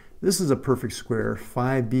 3a. This is a perfect square,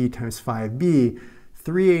 5b times 5b.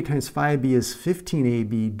 3a times 5b is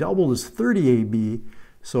 15ab, doubled is 30ab.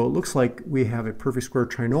 So it looks like we have a perfect square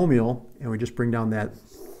trinomial, and we just bring down that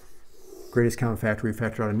greatest common factor we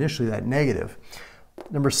factored out initially, that negative.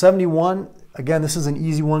 Number 71, again, this is an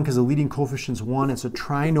easy one because the leading coefficient's 1. It's a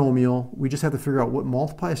trinomial. We just have to figure out what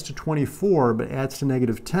multiplies to 24 but adds to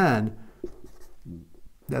negative 10.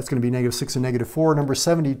 That's going to be negative 6 and negative 4. Number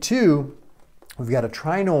 72, we've got a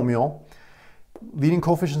trinomial. Leading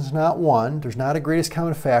coefficient's not 1. There's not a greatest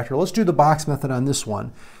common factor. Let's do the box method on this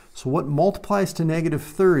one. So what multiplies to negative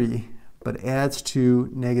 30 but adds to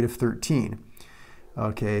negative 13?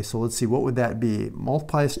 Okay, so let's see, what would that be?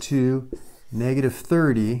 Multiplies to negative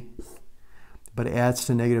 30 but adds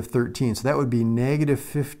to negative 13. So that would be negative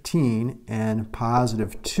 15 and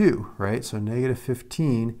positive 2, right? So negative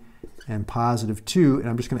 15 and positive 2, and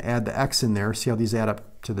I'm just going to add the x in there. See how these add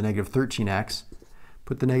up to the negative 13x.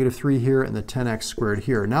 Put the negative 3 here and the 10x squared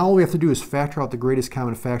here. Now all we have to do is factor out the greatest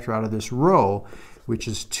common factor out of this row, which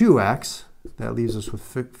is 2x. That leaves us with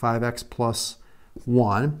 5x plus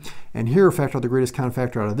 1. And here factor out the greatest common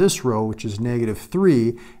factor out of this row, which is negative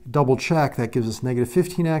 3. Double check, that gives us negative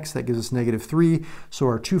 15x, that gives us negative 3. So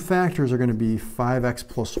our two factors are going to be 5x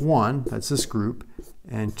plus 1, that's this group,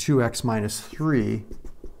 and 2x minus 3.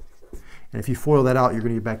 And if you FOIL that out, you're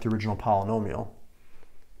going to get back to the original polynomial.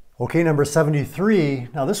 Okay, number 73.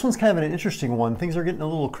 Now this one's kind of an interesting one. Things are getting a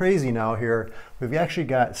little crazy now here. We've actually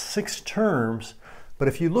got 6 terms, but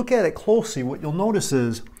if you look at it closely, what you'll notice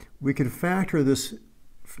is we could factor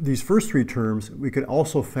these first three terms. We could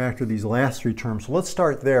also factor these last three terms. So let's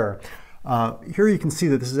start there. Here you can see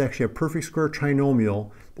that this is actually a perfect square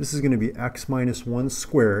trinomial. This is going to be x minus 1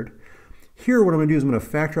 squared. Here what I'm going to do is I'm going to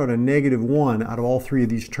factor out a -1 out of all three of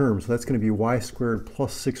these terms. So that's going to be y squared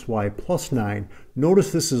plus 6y plus 9.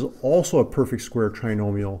 Notice this is also a perfect square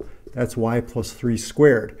trinomial. That's y plus 3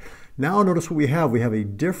 squared. Now notice what we have. We have a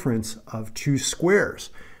difference of 2 squares.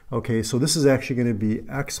 Okay, so this is actually going to be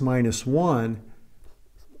x minus 1,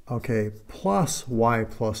 okay, plus y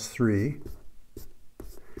plus 3,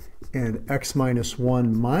 and x minus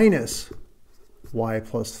 1 minus y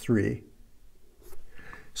plus 3.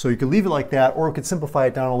 So you could leave it like that, or we could simplify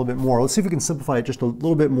it down a little bit more. Let's see if we can simplify it just a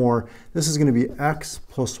little bit more. This is going to be x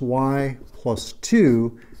plus y plus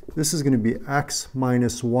 2. This is going to be x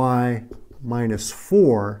minus y minus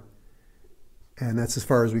 4. And that's as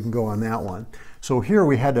far as we can go on that one. So here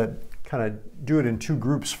we had to kind of do it in two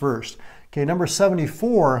groups first. Okay, number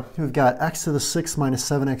 74, we've got x to the 6 minus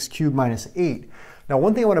 7x cubed minus 8. Now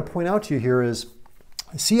one thing I want to point out to you here is,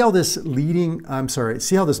 see how this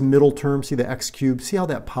see how this middle term, see the x cubed, see how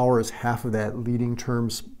that power is half of that leading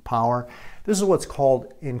term's power? This is what's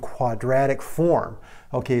called in quadratic form.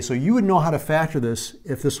 Okay, so you would know how to factor this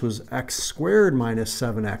if this was x squared minus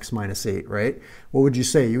 7x minus 8, right? What would you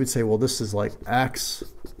say? You would say, well, this is like x,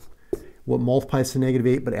 what multiplies to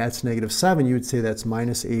 -8 but adds to -7. You would say that's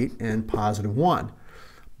minus 8 and positive 1.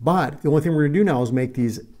 But the only thing we're going to do now is make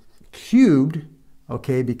these cubed,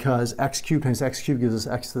 okay, because x cubed times x cubed gives us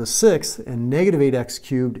x to the 6th, and -8x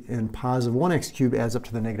cubed and positive 1x cubed adds up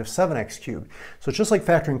to the -7x cubed. So it's just like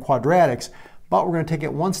factoring quadratics, but we're going to take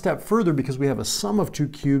it one step further because we have a sum of 2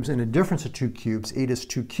 cubes and a difference of 2 cubes. 8 is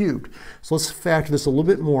 2 cubed. So let's factor this a little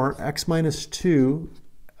bit more. X minus 2,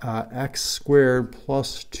 x squared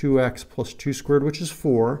plus 2x plus 2 squared, which is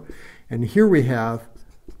 4. And here we have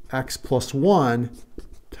x plus 1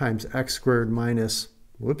 times x squared minus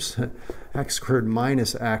x squared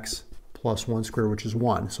minus x plus 1 squared, which is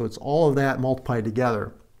 1. So it's all of that multiplied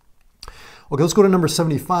together. Okay, let's go to number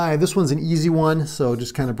 75. This one's an easy one, so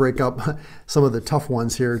just kind of break up some of the tough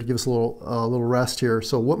ones here to give us a little rest here.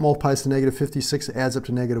 So what multiplies to -56 adds up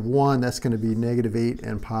to -1? That's going to be -8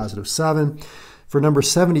 and positive 7. For number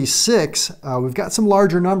 76, we've got some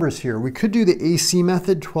larger numbers here. We could do the AC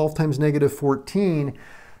method, 12 times -14.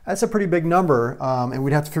 That's a pretty big number, and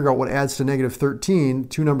we'd have to figure out what adds to -13.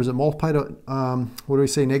 Two numbers that multiply to, what do we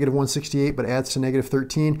say, -168, but adds to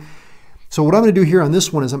 -13. So what I'm going to do here on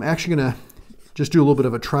this one is I'm actually going to just do a little bit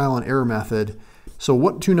of a trial and error method. So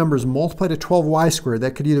what two numbers multiply to 12y squared?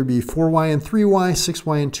 That could either be 4y and 3y,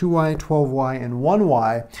 6y and 2y, 12y and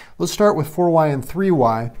 1y. Let's start with 4y and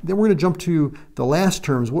 3y. Then we're going to jump to the last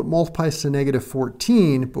terms. What multiplies to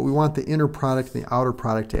 -14, but we want the inner product and the outer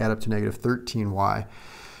product to add up to -13y.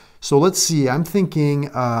 So let's see, I'm thinking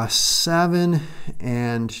 7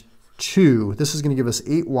 and 2. This is going to give us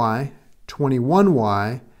 8y,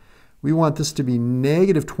 21y. We want this to be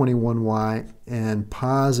 -21y and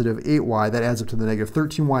positive 8y. That adds up to the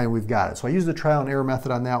 -13y, and we've got it. So I use the trial and error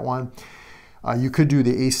method on that one. You could do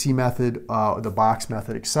the AC method, the box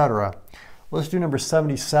method, etc. Let's do number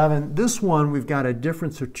 77. This one, we've got a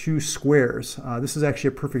difference of 2 squares. This is actually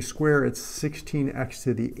a perfect square. It's 16x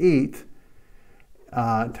to the 8th.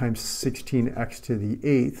 Times 16x to the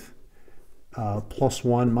 8th plus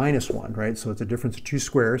 1 minus 1, right? So it's a difference of 2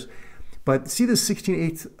 squares. But see the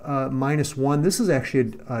 16/8 minus 1? This is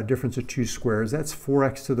actually a difference of 2 squares. That's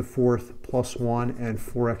 4x to the 4th plus 1 and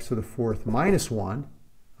 4x to the 4th minus 1.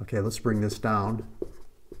 Okay, let's bring this down.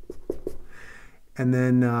 And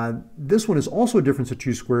then this one is also a difference of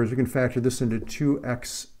 2 squares. We can factor this into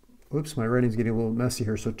 2x. Oops, my writing's getting a little messy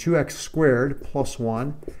here. So 2x squared plus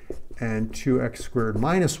 1 and 2x squared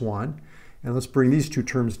minus 1. And let's bring these two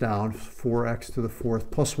terms down, 4x to the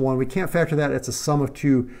 4th plus 1. We can't factor that. It's a sum of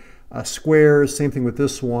 2 squares. Same thing with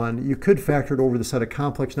this one. You could factor it over the set of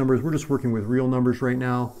complex numbers. We're just working with real numbers right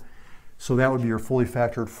now. So that would be your fully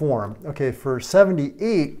factored form. Okay, for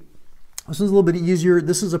 78, this is a little bit easier.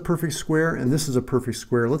 This is a perfect square, and this is a perfect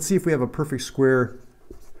square. Let's see if we have a perfect square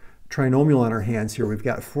trinomial on our hands here. We've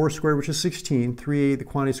got 4 squared, which is 16. 3e, the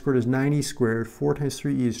quantity squared, is 9e squared. 4 times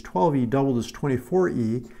 3e is 12e. Doubled is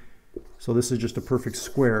 24e. So this is just a perfect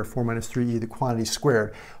square. 4 minus 3e, the quantity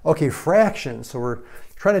squared. Okay, fractions. So we're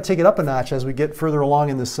trying to take it up a notch as we get further along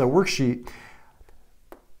in this worksheet.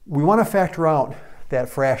 We want to factor out that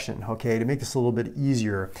fraction, okay, to make this a little bit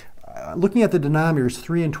easier. Looking at the denominators,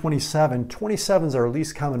 3 and 27, 27 is our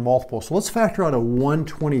least common multiple. So let's factor out a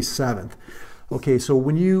 1/27th. Okay, so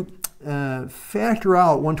when you factor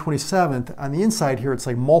out 1/27th, on the inside here, it's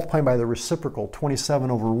like multiplying by the reciprocal,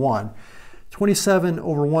 27 over 1. 27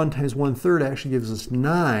 over 1 times 1/3 actually gives us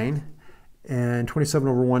 9. And 27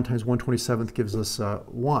 over 1 times 1/27 gives us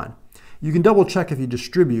 1. You can double check if you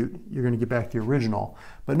distribute, you're going to get back to the original.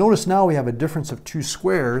 But notice now we have a difference of 2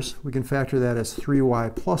 squares. We can factor that as 3y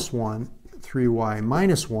plus 1, 3y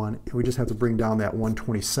minus 1, and we just have to bring down that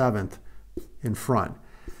 1/27 in front.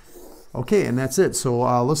 Okay, and that's it. So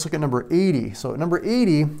let's look at number 80. So at number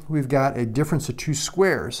 80, we've got a difference of 2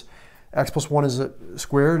 squares. X plus 1 is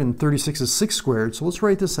squared, and 36 is 6 squared. So let's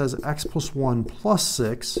write this as x plus 1 plus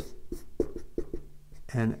 6,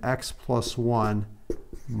 and x plus 1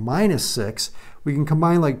 minus 6. We can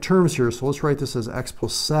combine like terms here, so let's write this as x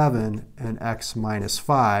plus 7 and x minus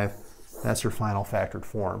 5. That's your final factored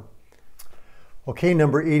form. Okay,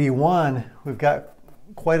 number 81, we've got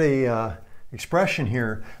quite a expression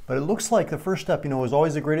here, but it looks like the first step, is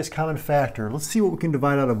always the greatest common factor. Let's see what we can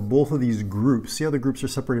divide out of both of these groups. See how the groups are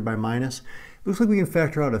separated by minus? It looks like we can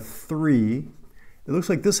factor out a 3. It looks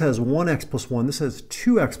like this has 1x plus 1. This has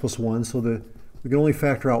 2x plus 1, so we can only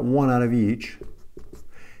factor out 1 out of each.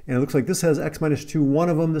 And it looks like this has x minus 2, 1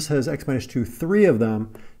 of them. This has x minus 2, 3 of them.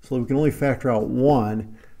 So we can only factor out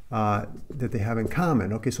 1 that they have in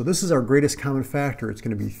common. Okay, so this is our greatest common factor. It's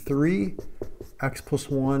going to be 3, x plus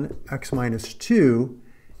 1, x minus 2.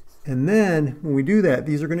 And then when we do that,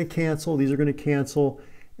 these are going to cancel, these are going to cancel,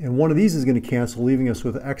 and one of these is going to cancel, leaving us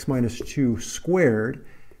with x minus 2 squared.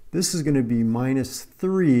 This is going to be minus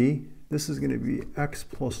 3. This is going to be x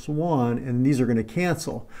plus 1, and these are going to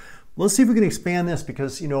cancel. Let's see if we can expand this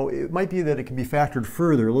because, it might be that it can be factored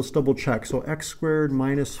further. Let's double check. So x squared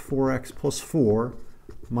minus 4x plus 4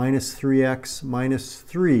 minus 3x minus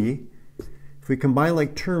 3. If we combine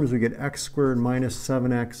like terms, we get x squared minus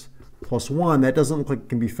 7x plus 1. That doesn't look like it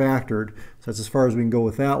can be factored. So that's as far as we can go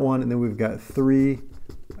with that one. And then we've got 3x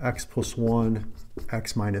plus 1,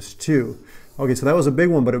 x minus 2. Okay, so that was a big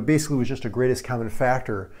one, but it basically was just a greatest common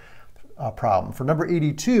factor problem. For number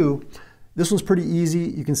 82, this one's pretty easy.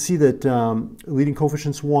 You can see that leading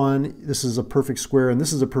coefficient's 1. This is a perfect square, and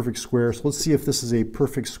this is a perfect square. So let's see if this is a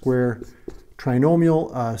perfect square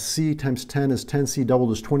trinomial. C times 10 is 10c,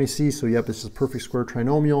 doubled is 20c. So yep, this is a perfect square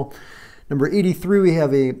trinomial. Number 83, we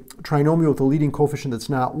have a trinomial with a leading coefficient that's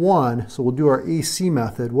not 1. So we'll do our AC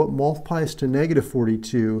method. What multiplies to negative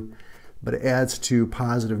 42, but adds to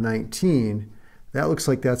positive 19? That looks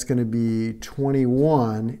like that's going to be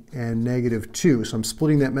 21 and negative 2. So I'm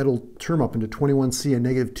splitting that middle term up into 21c and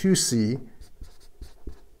negative 2c.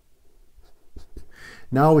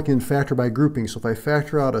 Now we can factor by grouping. So if I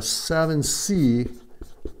factor out a 7c,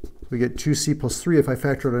 we get 2c plus 3. If I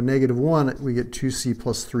factor out a negative 1, we get 2c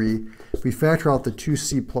plus 3. If we factor out the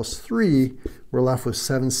 2c plus 3, we're left with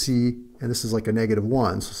 7c, and this is like a negative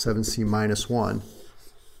 1, so 7c minus 1.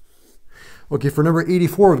 Okay, for number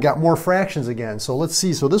 84, we've got more fractions again. So let's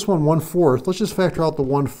see. So this one, 1/4. Let's just factor out the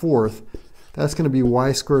 1/4. That's going to be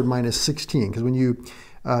y squared minus 16. Because when you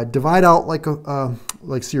divide out so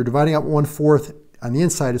you're dividing out 1/4 on the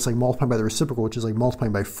inside, it's like multiplying by the reciprocal, which is like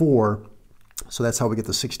multiplying by 4. So that's how we get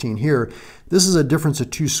the 16 here. This is a difference of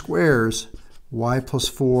 2 squares, y plus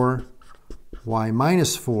 4, y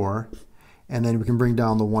minus 4, and then we can bring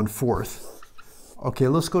down the 1/4. Okay,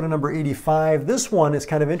 let's go to number 85. This one is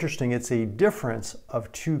kind of interesting. It's a difference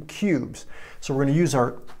of 2 cubes. So we're going to use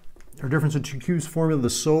our difference of 2 cubes formula, the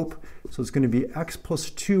SOAP. So it's going to be x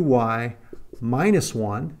plus 2y minus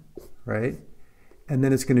 1, right? And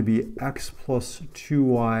then it's going to be x plus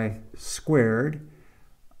 2y squared.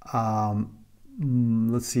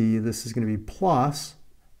 Let's see, this is going to be plus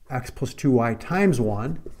x plus 2y times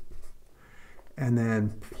 1. And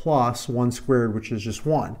then plus 1 squared, which is just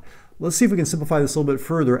 1. Let's see if we can simplify this a little bit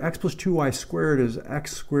further. X plus 2y squared is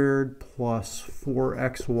x squared plus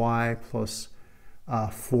 4xy plus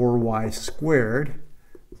 4y squared.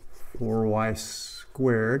 4y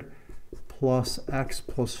squared plus x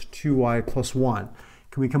plus 2y plus 1.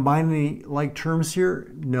 Can we combine any like terms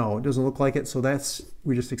here? No, it doesn't look like it. So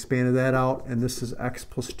we just expanded that out. And this is x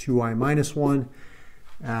plus 2y minus 1.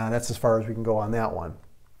 That's as far as we can go on that one.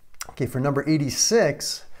 Okay, for number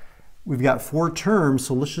 86, we've got 4 terms,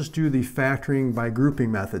 so let's just do the factoring by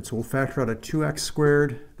grouping method. So we'll factor out a 2x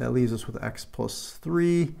squared. That leaves us with x plus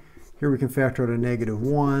 3. Here we can factor out a negative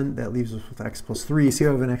 1. That leaves us with x plus 3. See,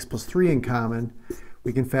 I have an x plus 3 in common.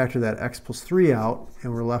 We can factor that x plus 3 out,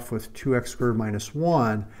 and we're left with 2x squared minus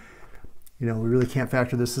 1. We really can't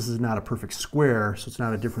factor this. This is not a perfect square, so it's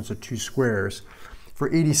not a difference of 2 squares.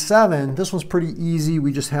 For 87, this one's pretty easy.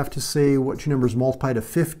 We just have to say what 2 numbers multiply to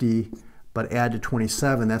 50, but add to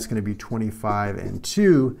 27. That's going to be 25 and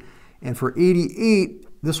 2. And for 88,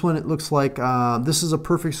 This one, it looks like this is a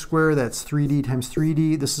perfect square, that's 3D times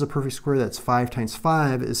 3D. This is a perfect square, that's 5 times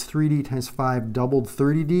 5. Is 3D times 5 doubled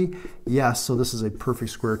 30D? Yes, so this is a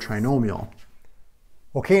perfect square trinomial.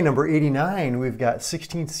 Okay, number 89, we've got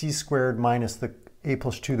 16c squared minus the a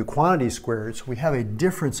plus 2, the quantity squared. So we have a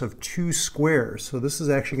difference of 2 squares. So this is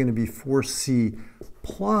actually going to be 4c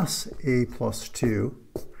plus a plus 2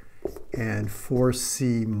 and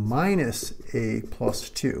 4c minus a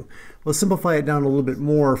plus 2. Let's simplify it down a little bit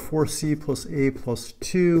more. 4c plus a plus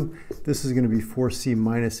 2. This is going to be 4c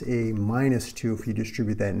minus a minus 2 if you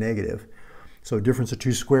distribute that negative. So difference of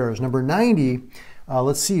 2 squares. Number 90,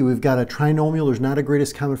 let's see, we've got a trinomial. There's not a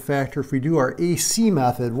greatest common factor. If we do our AC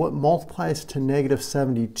method, what multiplies to negative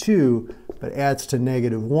 72 but adds to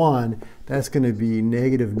negative 1, that's going to be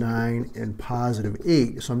negative 9 and positive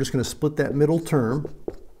 8. So I'm just going to split that middle term.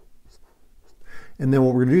 And then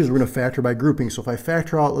what we're going to do is we're going to factor by grouping. So if I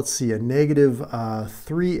factor out, let's see, a negative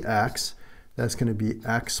 3x, that's going to be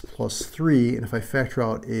x plus 3. And if I factor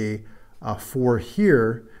out a 4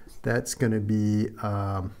 here, that's going to be,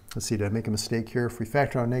 let's see, did I make a mistake here? If we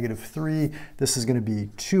factor out negative 3, this is going to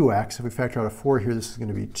be 2x. If we factor out a 4 here, this is going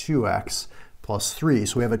to be 2x plus 3.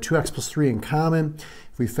 So we have a 2x plus 3 in common.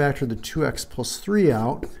 If we factor the 2x plus 3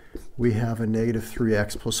 out, we have a negative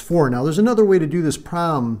 3x plus 4. Now there's another way to do this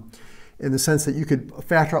problem in the sense that you could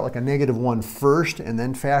factor out like a negative 1 first and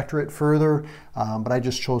then factor it further, but I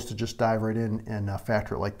just chose to just dive right in and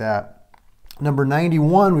factor it like that. Number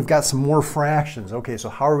 91, we've got some more fractions. Okay, so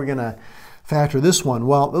how are we going to factor this one?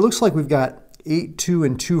 Well, it looks like we've got 8, 2,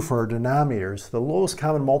 and 2 for our denominators. The lowest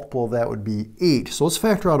common multiple of that would be 8. So let's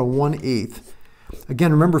factor out a 1/8.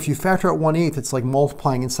 Again, remember, if you factor out 1/8, it's like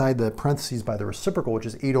multiplying inside the parentheses by the reciprocal, which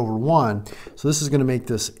is 8 over 1. So this is going to make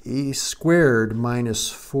this a squared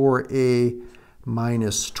minus 4a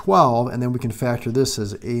minus 12, and then we can factor this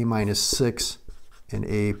as a minus 6 and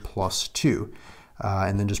a plus 2.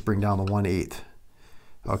 And then just bring down the 1/8.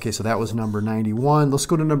 Okay, so that was number 91. Let's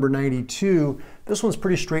go to number 92. This one's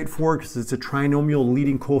pretty straightforward because it's a trinomial,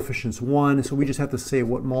 leading coefficient's 1. So we just have to say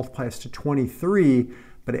what multiplies to 23,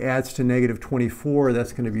 but adds to negative 24.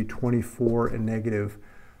 That's going to be 24 and negative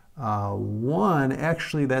 1.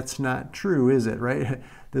 Actually, that's not true, is it, right?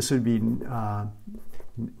 This would be,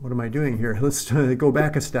 what am I doing here? Let's go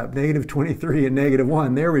back a step. Negative 23 and negative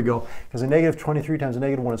 1. There we go. Because a negative 23 times a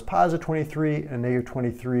negative 1 is positive 23, and negative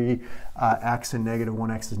 23 x and negative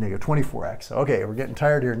 1x is negative 24x. Okay, we're getting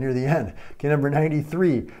tired here near the end. Okay, number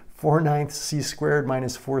 93, 4/9 c squared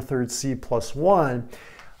minus 4/3 c plus 1.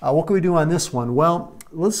 What can we do on this one? Well,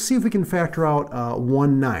 let's see if we can factor out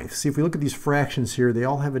 1/9. See, if we look at these fractions here, they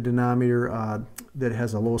all have a denominator that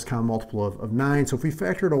has a lowest common multiple of 9. So if we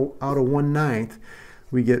factor it out a 1/9,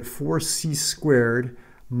 we get 4c squared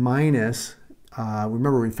minus,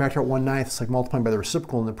 remember we factor out 1/9, it's like multiplying by the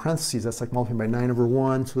reciprocal in the parentheses, that's like multiplying by 9 over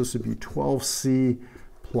 1, so this would be 12c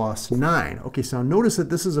plus 9. Okay, so now notice that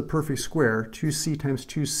this is a perfect square, 2c times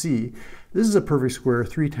 2c. This is a perfect square,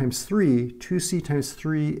 3 times 3, 2c times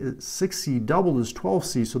 3, 6c doubled is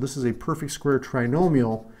 12c, so this is a perfect square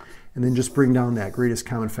trinomial, and then just bring down that greatest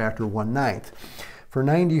common factor, 1/9. For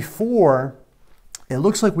 94, it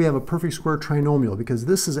looks like we have a perfect square trinomial because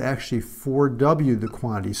this is actually 4w, the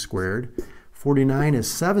quantity squared. 49 is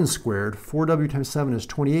 7 squared. 4w times 7 is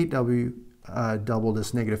 28w doubled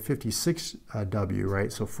is negative 56w,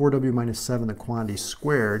 right? So 4w minus 7, the quantity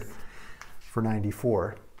squared for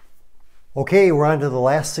 94. Okay, we're on to the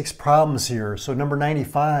last 6 problems here. So number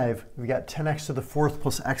 95, we've got 10x to the 4th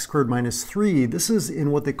plus x squared minus 3. This is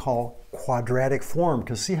in what they call quadratic form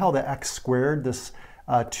because see how the x squared, this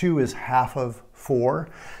 2 is half of 4.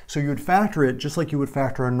 So you would factor it just like you would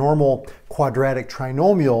factor a normal quadratic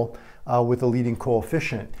trinomial with a leading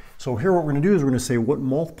coefficient. So here what we're going to do is we're going to say what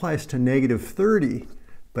multiplies to negative 30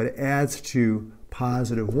 but adds to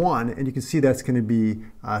positive 1. And you can see that's going to be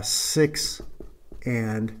 6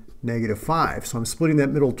 and negative 5. So I'm splitting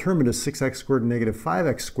that middle term into 6x squared and negative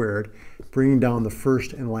 5x squared, bringing down the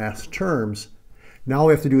first and last terms. Now all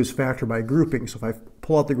we have to do is factor by grouping. So if I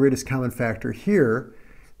pull out the greatest common factor here,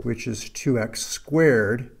 which is 2x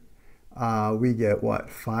squared, we get what?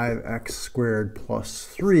 5x squared plus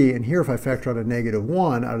 3. And here if I factor out a negative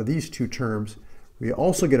 1 out of these two terms, we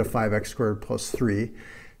also get a 5x squared plus 3.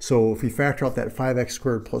 So if we factor out that 5x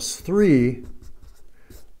squared plus 3,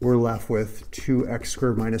 we're left with 2x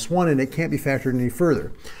squared minus 1, and it can't be factored any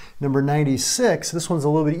further. Number 96, this one's a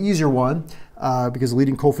little bit easier one because the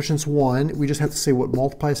leading coefficient's 1. We just have to say what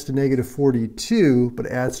multiplies to negative 42 but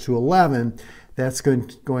adds to 11. That's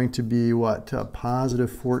going to be what? Positive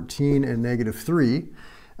 14 and negative 3.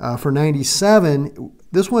 For 97,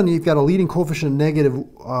 this one you've got a leading coefficient of negative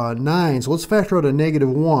 9, so let's factor out a negative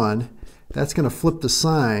 1. That's going to flip the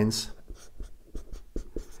signs.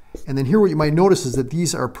 And then here what you might notice is that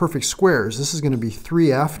these are perfect squares. This is going to be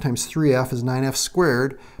 3f times 3f is 9f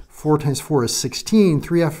squared. 4 times 4 is 16.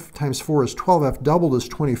 3f times 4 is 12f. Doubled is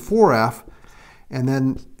 24f. And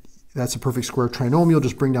then that's a perfect square trinomial.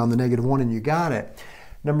 Just bring down the negative 1 and you got it.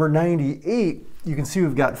 Number 98, you can see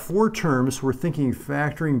we've got 4 terms. We're thinking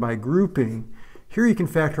factoring by grouping. Here you can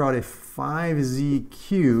factor out a 5z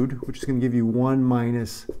cubed, which is going to give you 1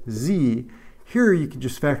 minus z. Here you can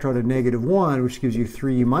just factor out a negative 1, which gives you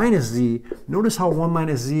 3 minus z. Notice how 1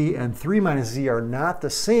 minus z and 3 minus z are not the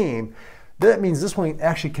same. That means this one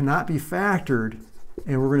actually cannot be factored,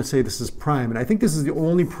 and we're going to say this is prime. And I think this is the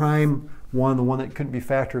only prime one, the one that couldn't be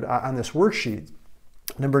factored on this worksheet.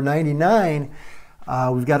 Number 99,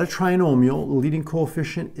 we've got a trinomial. The leading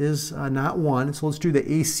coefficient is not 1, so let's do the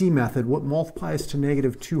AC method. What multiplies to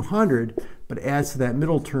negative 200 but adds to that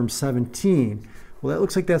middle term 17? Well, that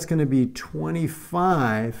looks like that's going to be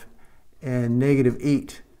 25 and negative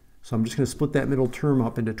 8. So I'm just going to split that middle term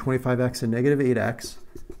up into 25x and negative 8x.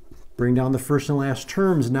 Bring down the first and last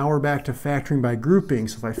terms. Now we're back to factoring by grouping.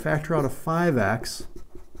 So if I factor out a 5x,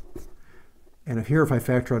 and here if I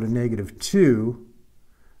factor out a negative 2,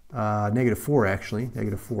 negative 4 actually,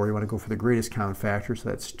 negative 4, you want to go for the greatest common factor, so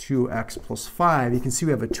that's 2x plus 5. You can see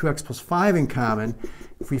we have a 2x plus 5 in common.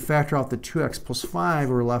 If we factor out the 2x plus 5,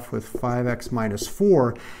 we're left with 5x minus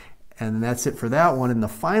 4, and that's it for that one. And the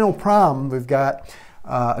final problem, we've got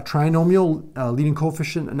a trinomial, leading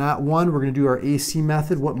coefficient not 1. We're going to do our AC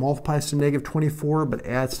method. What multiplies to negative 24 but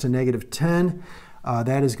adds to negative 10?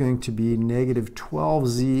 That is going to be negative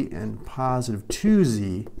 12z and positive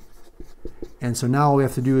 2z. And so now all we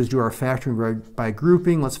have to do is do our factoring by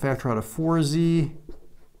grouping. Let's factor out a 4z.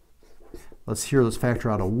 Let's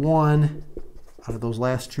factor out a 1 out of those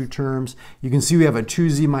last 2 terms. You can see we have a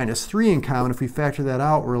 2z minus 3 in common. If we factor that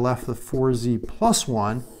out, we're left with 4z plus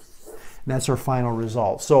 1. And that's our final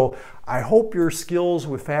result. So I hope your skills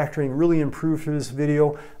with factoring really improved through this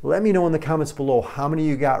video. Let me know in the comments below how many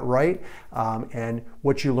you got right and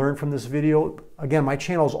what you learned from this video. Again, my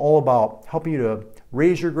channel is all about helping you to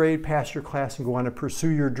raise your grade, pass your class, and go on to pursue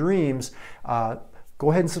your dreams.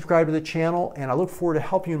 Go ahead and subscribe to the channel, and I look forward to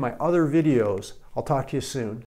helping you in my other videos. I'll talk to you soon.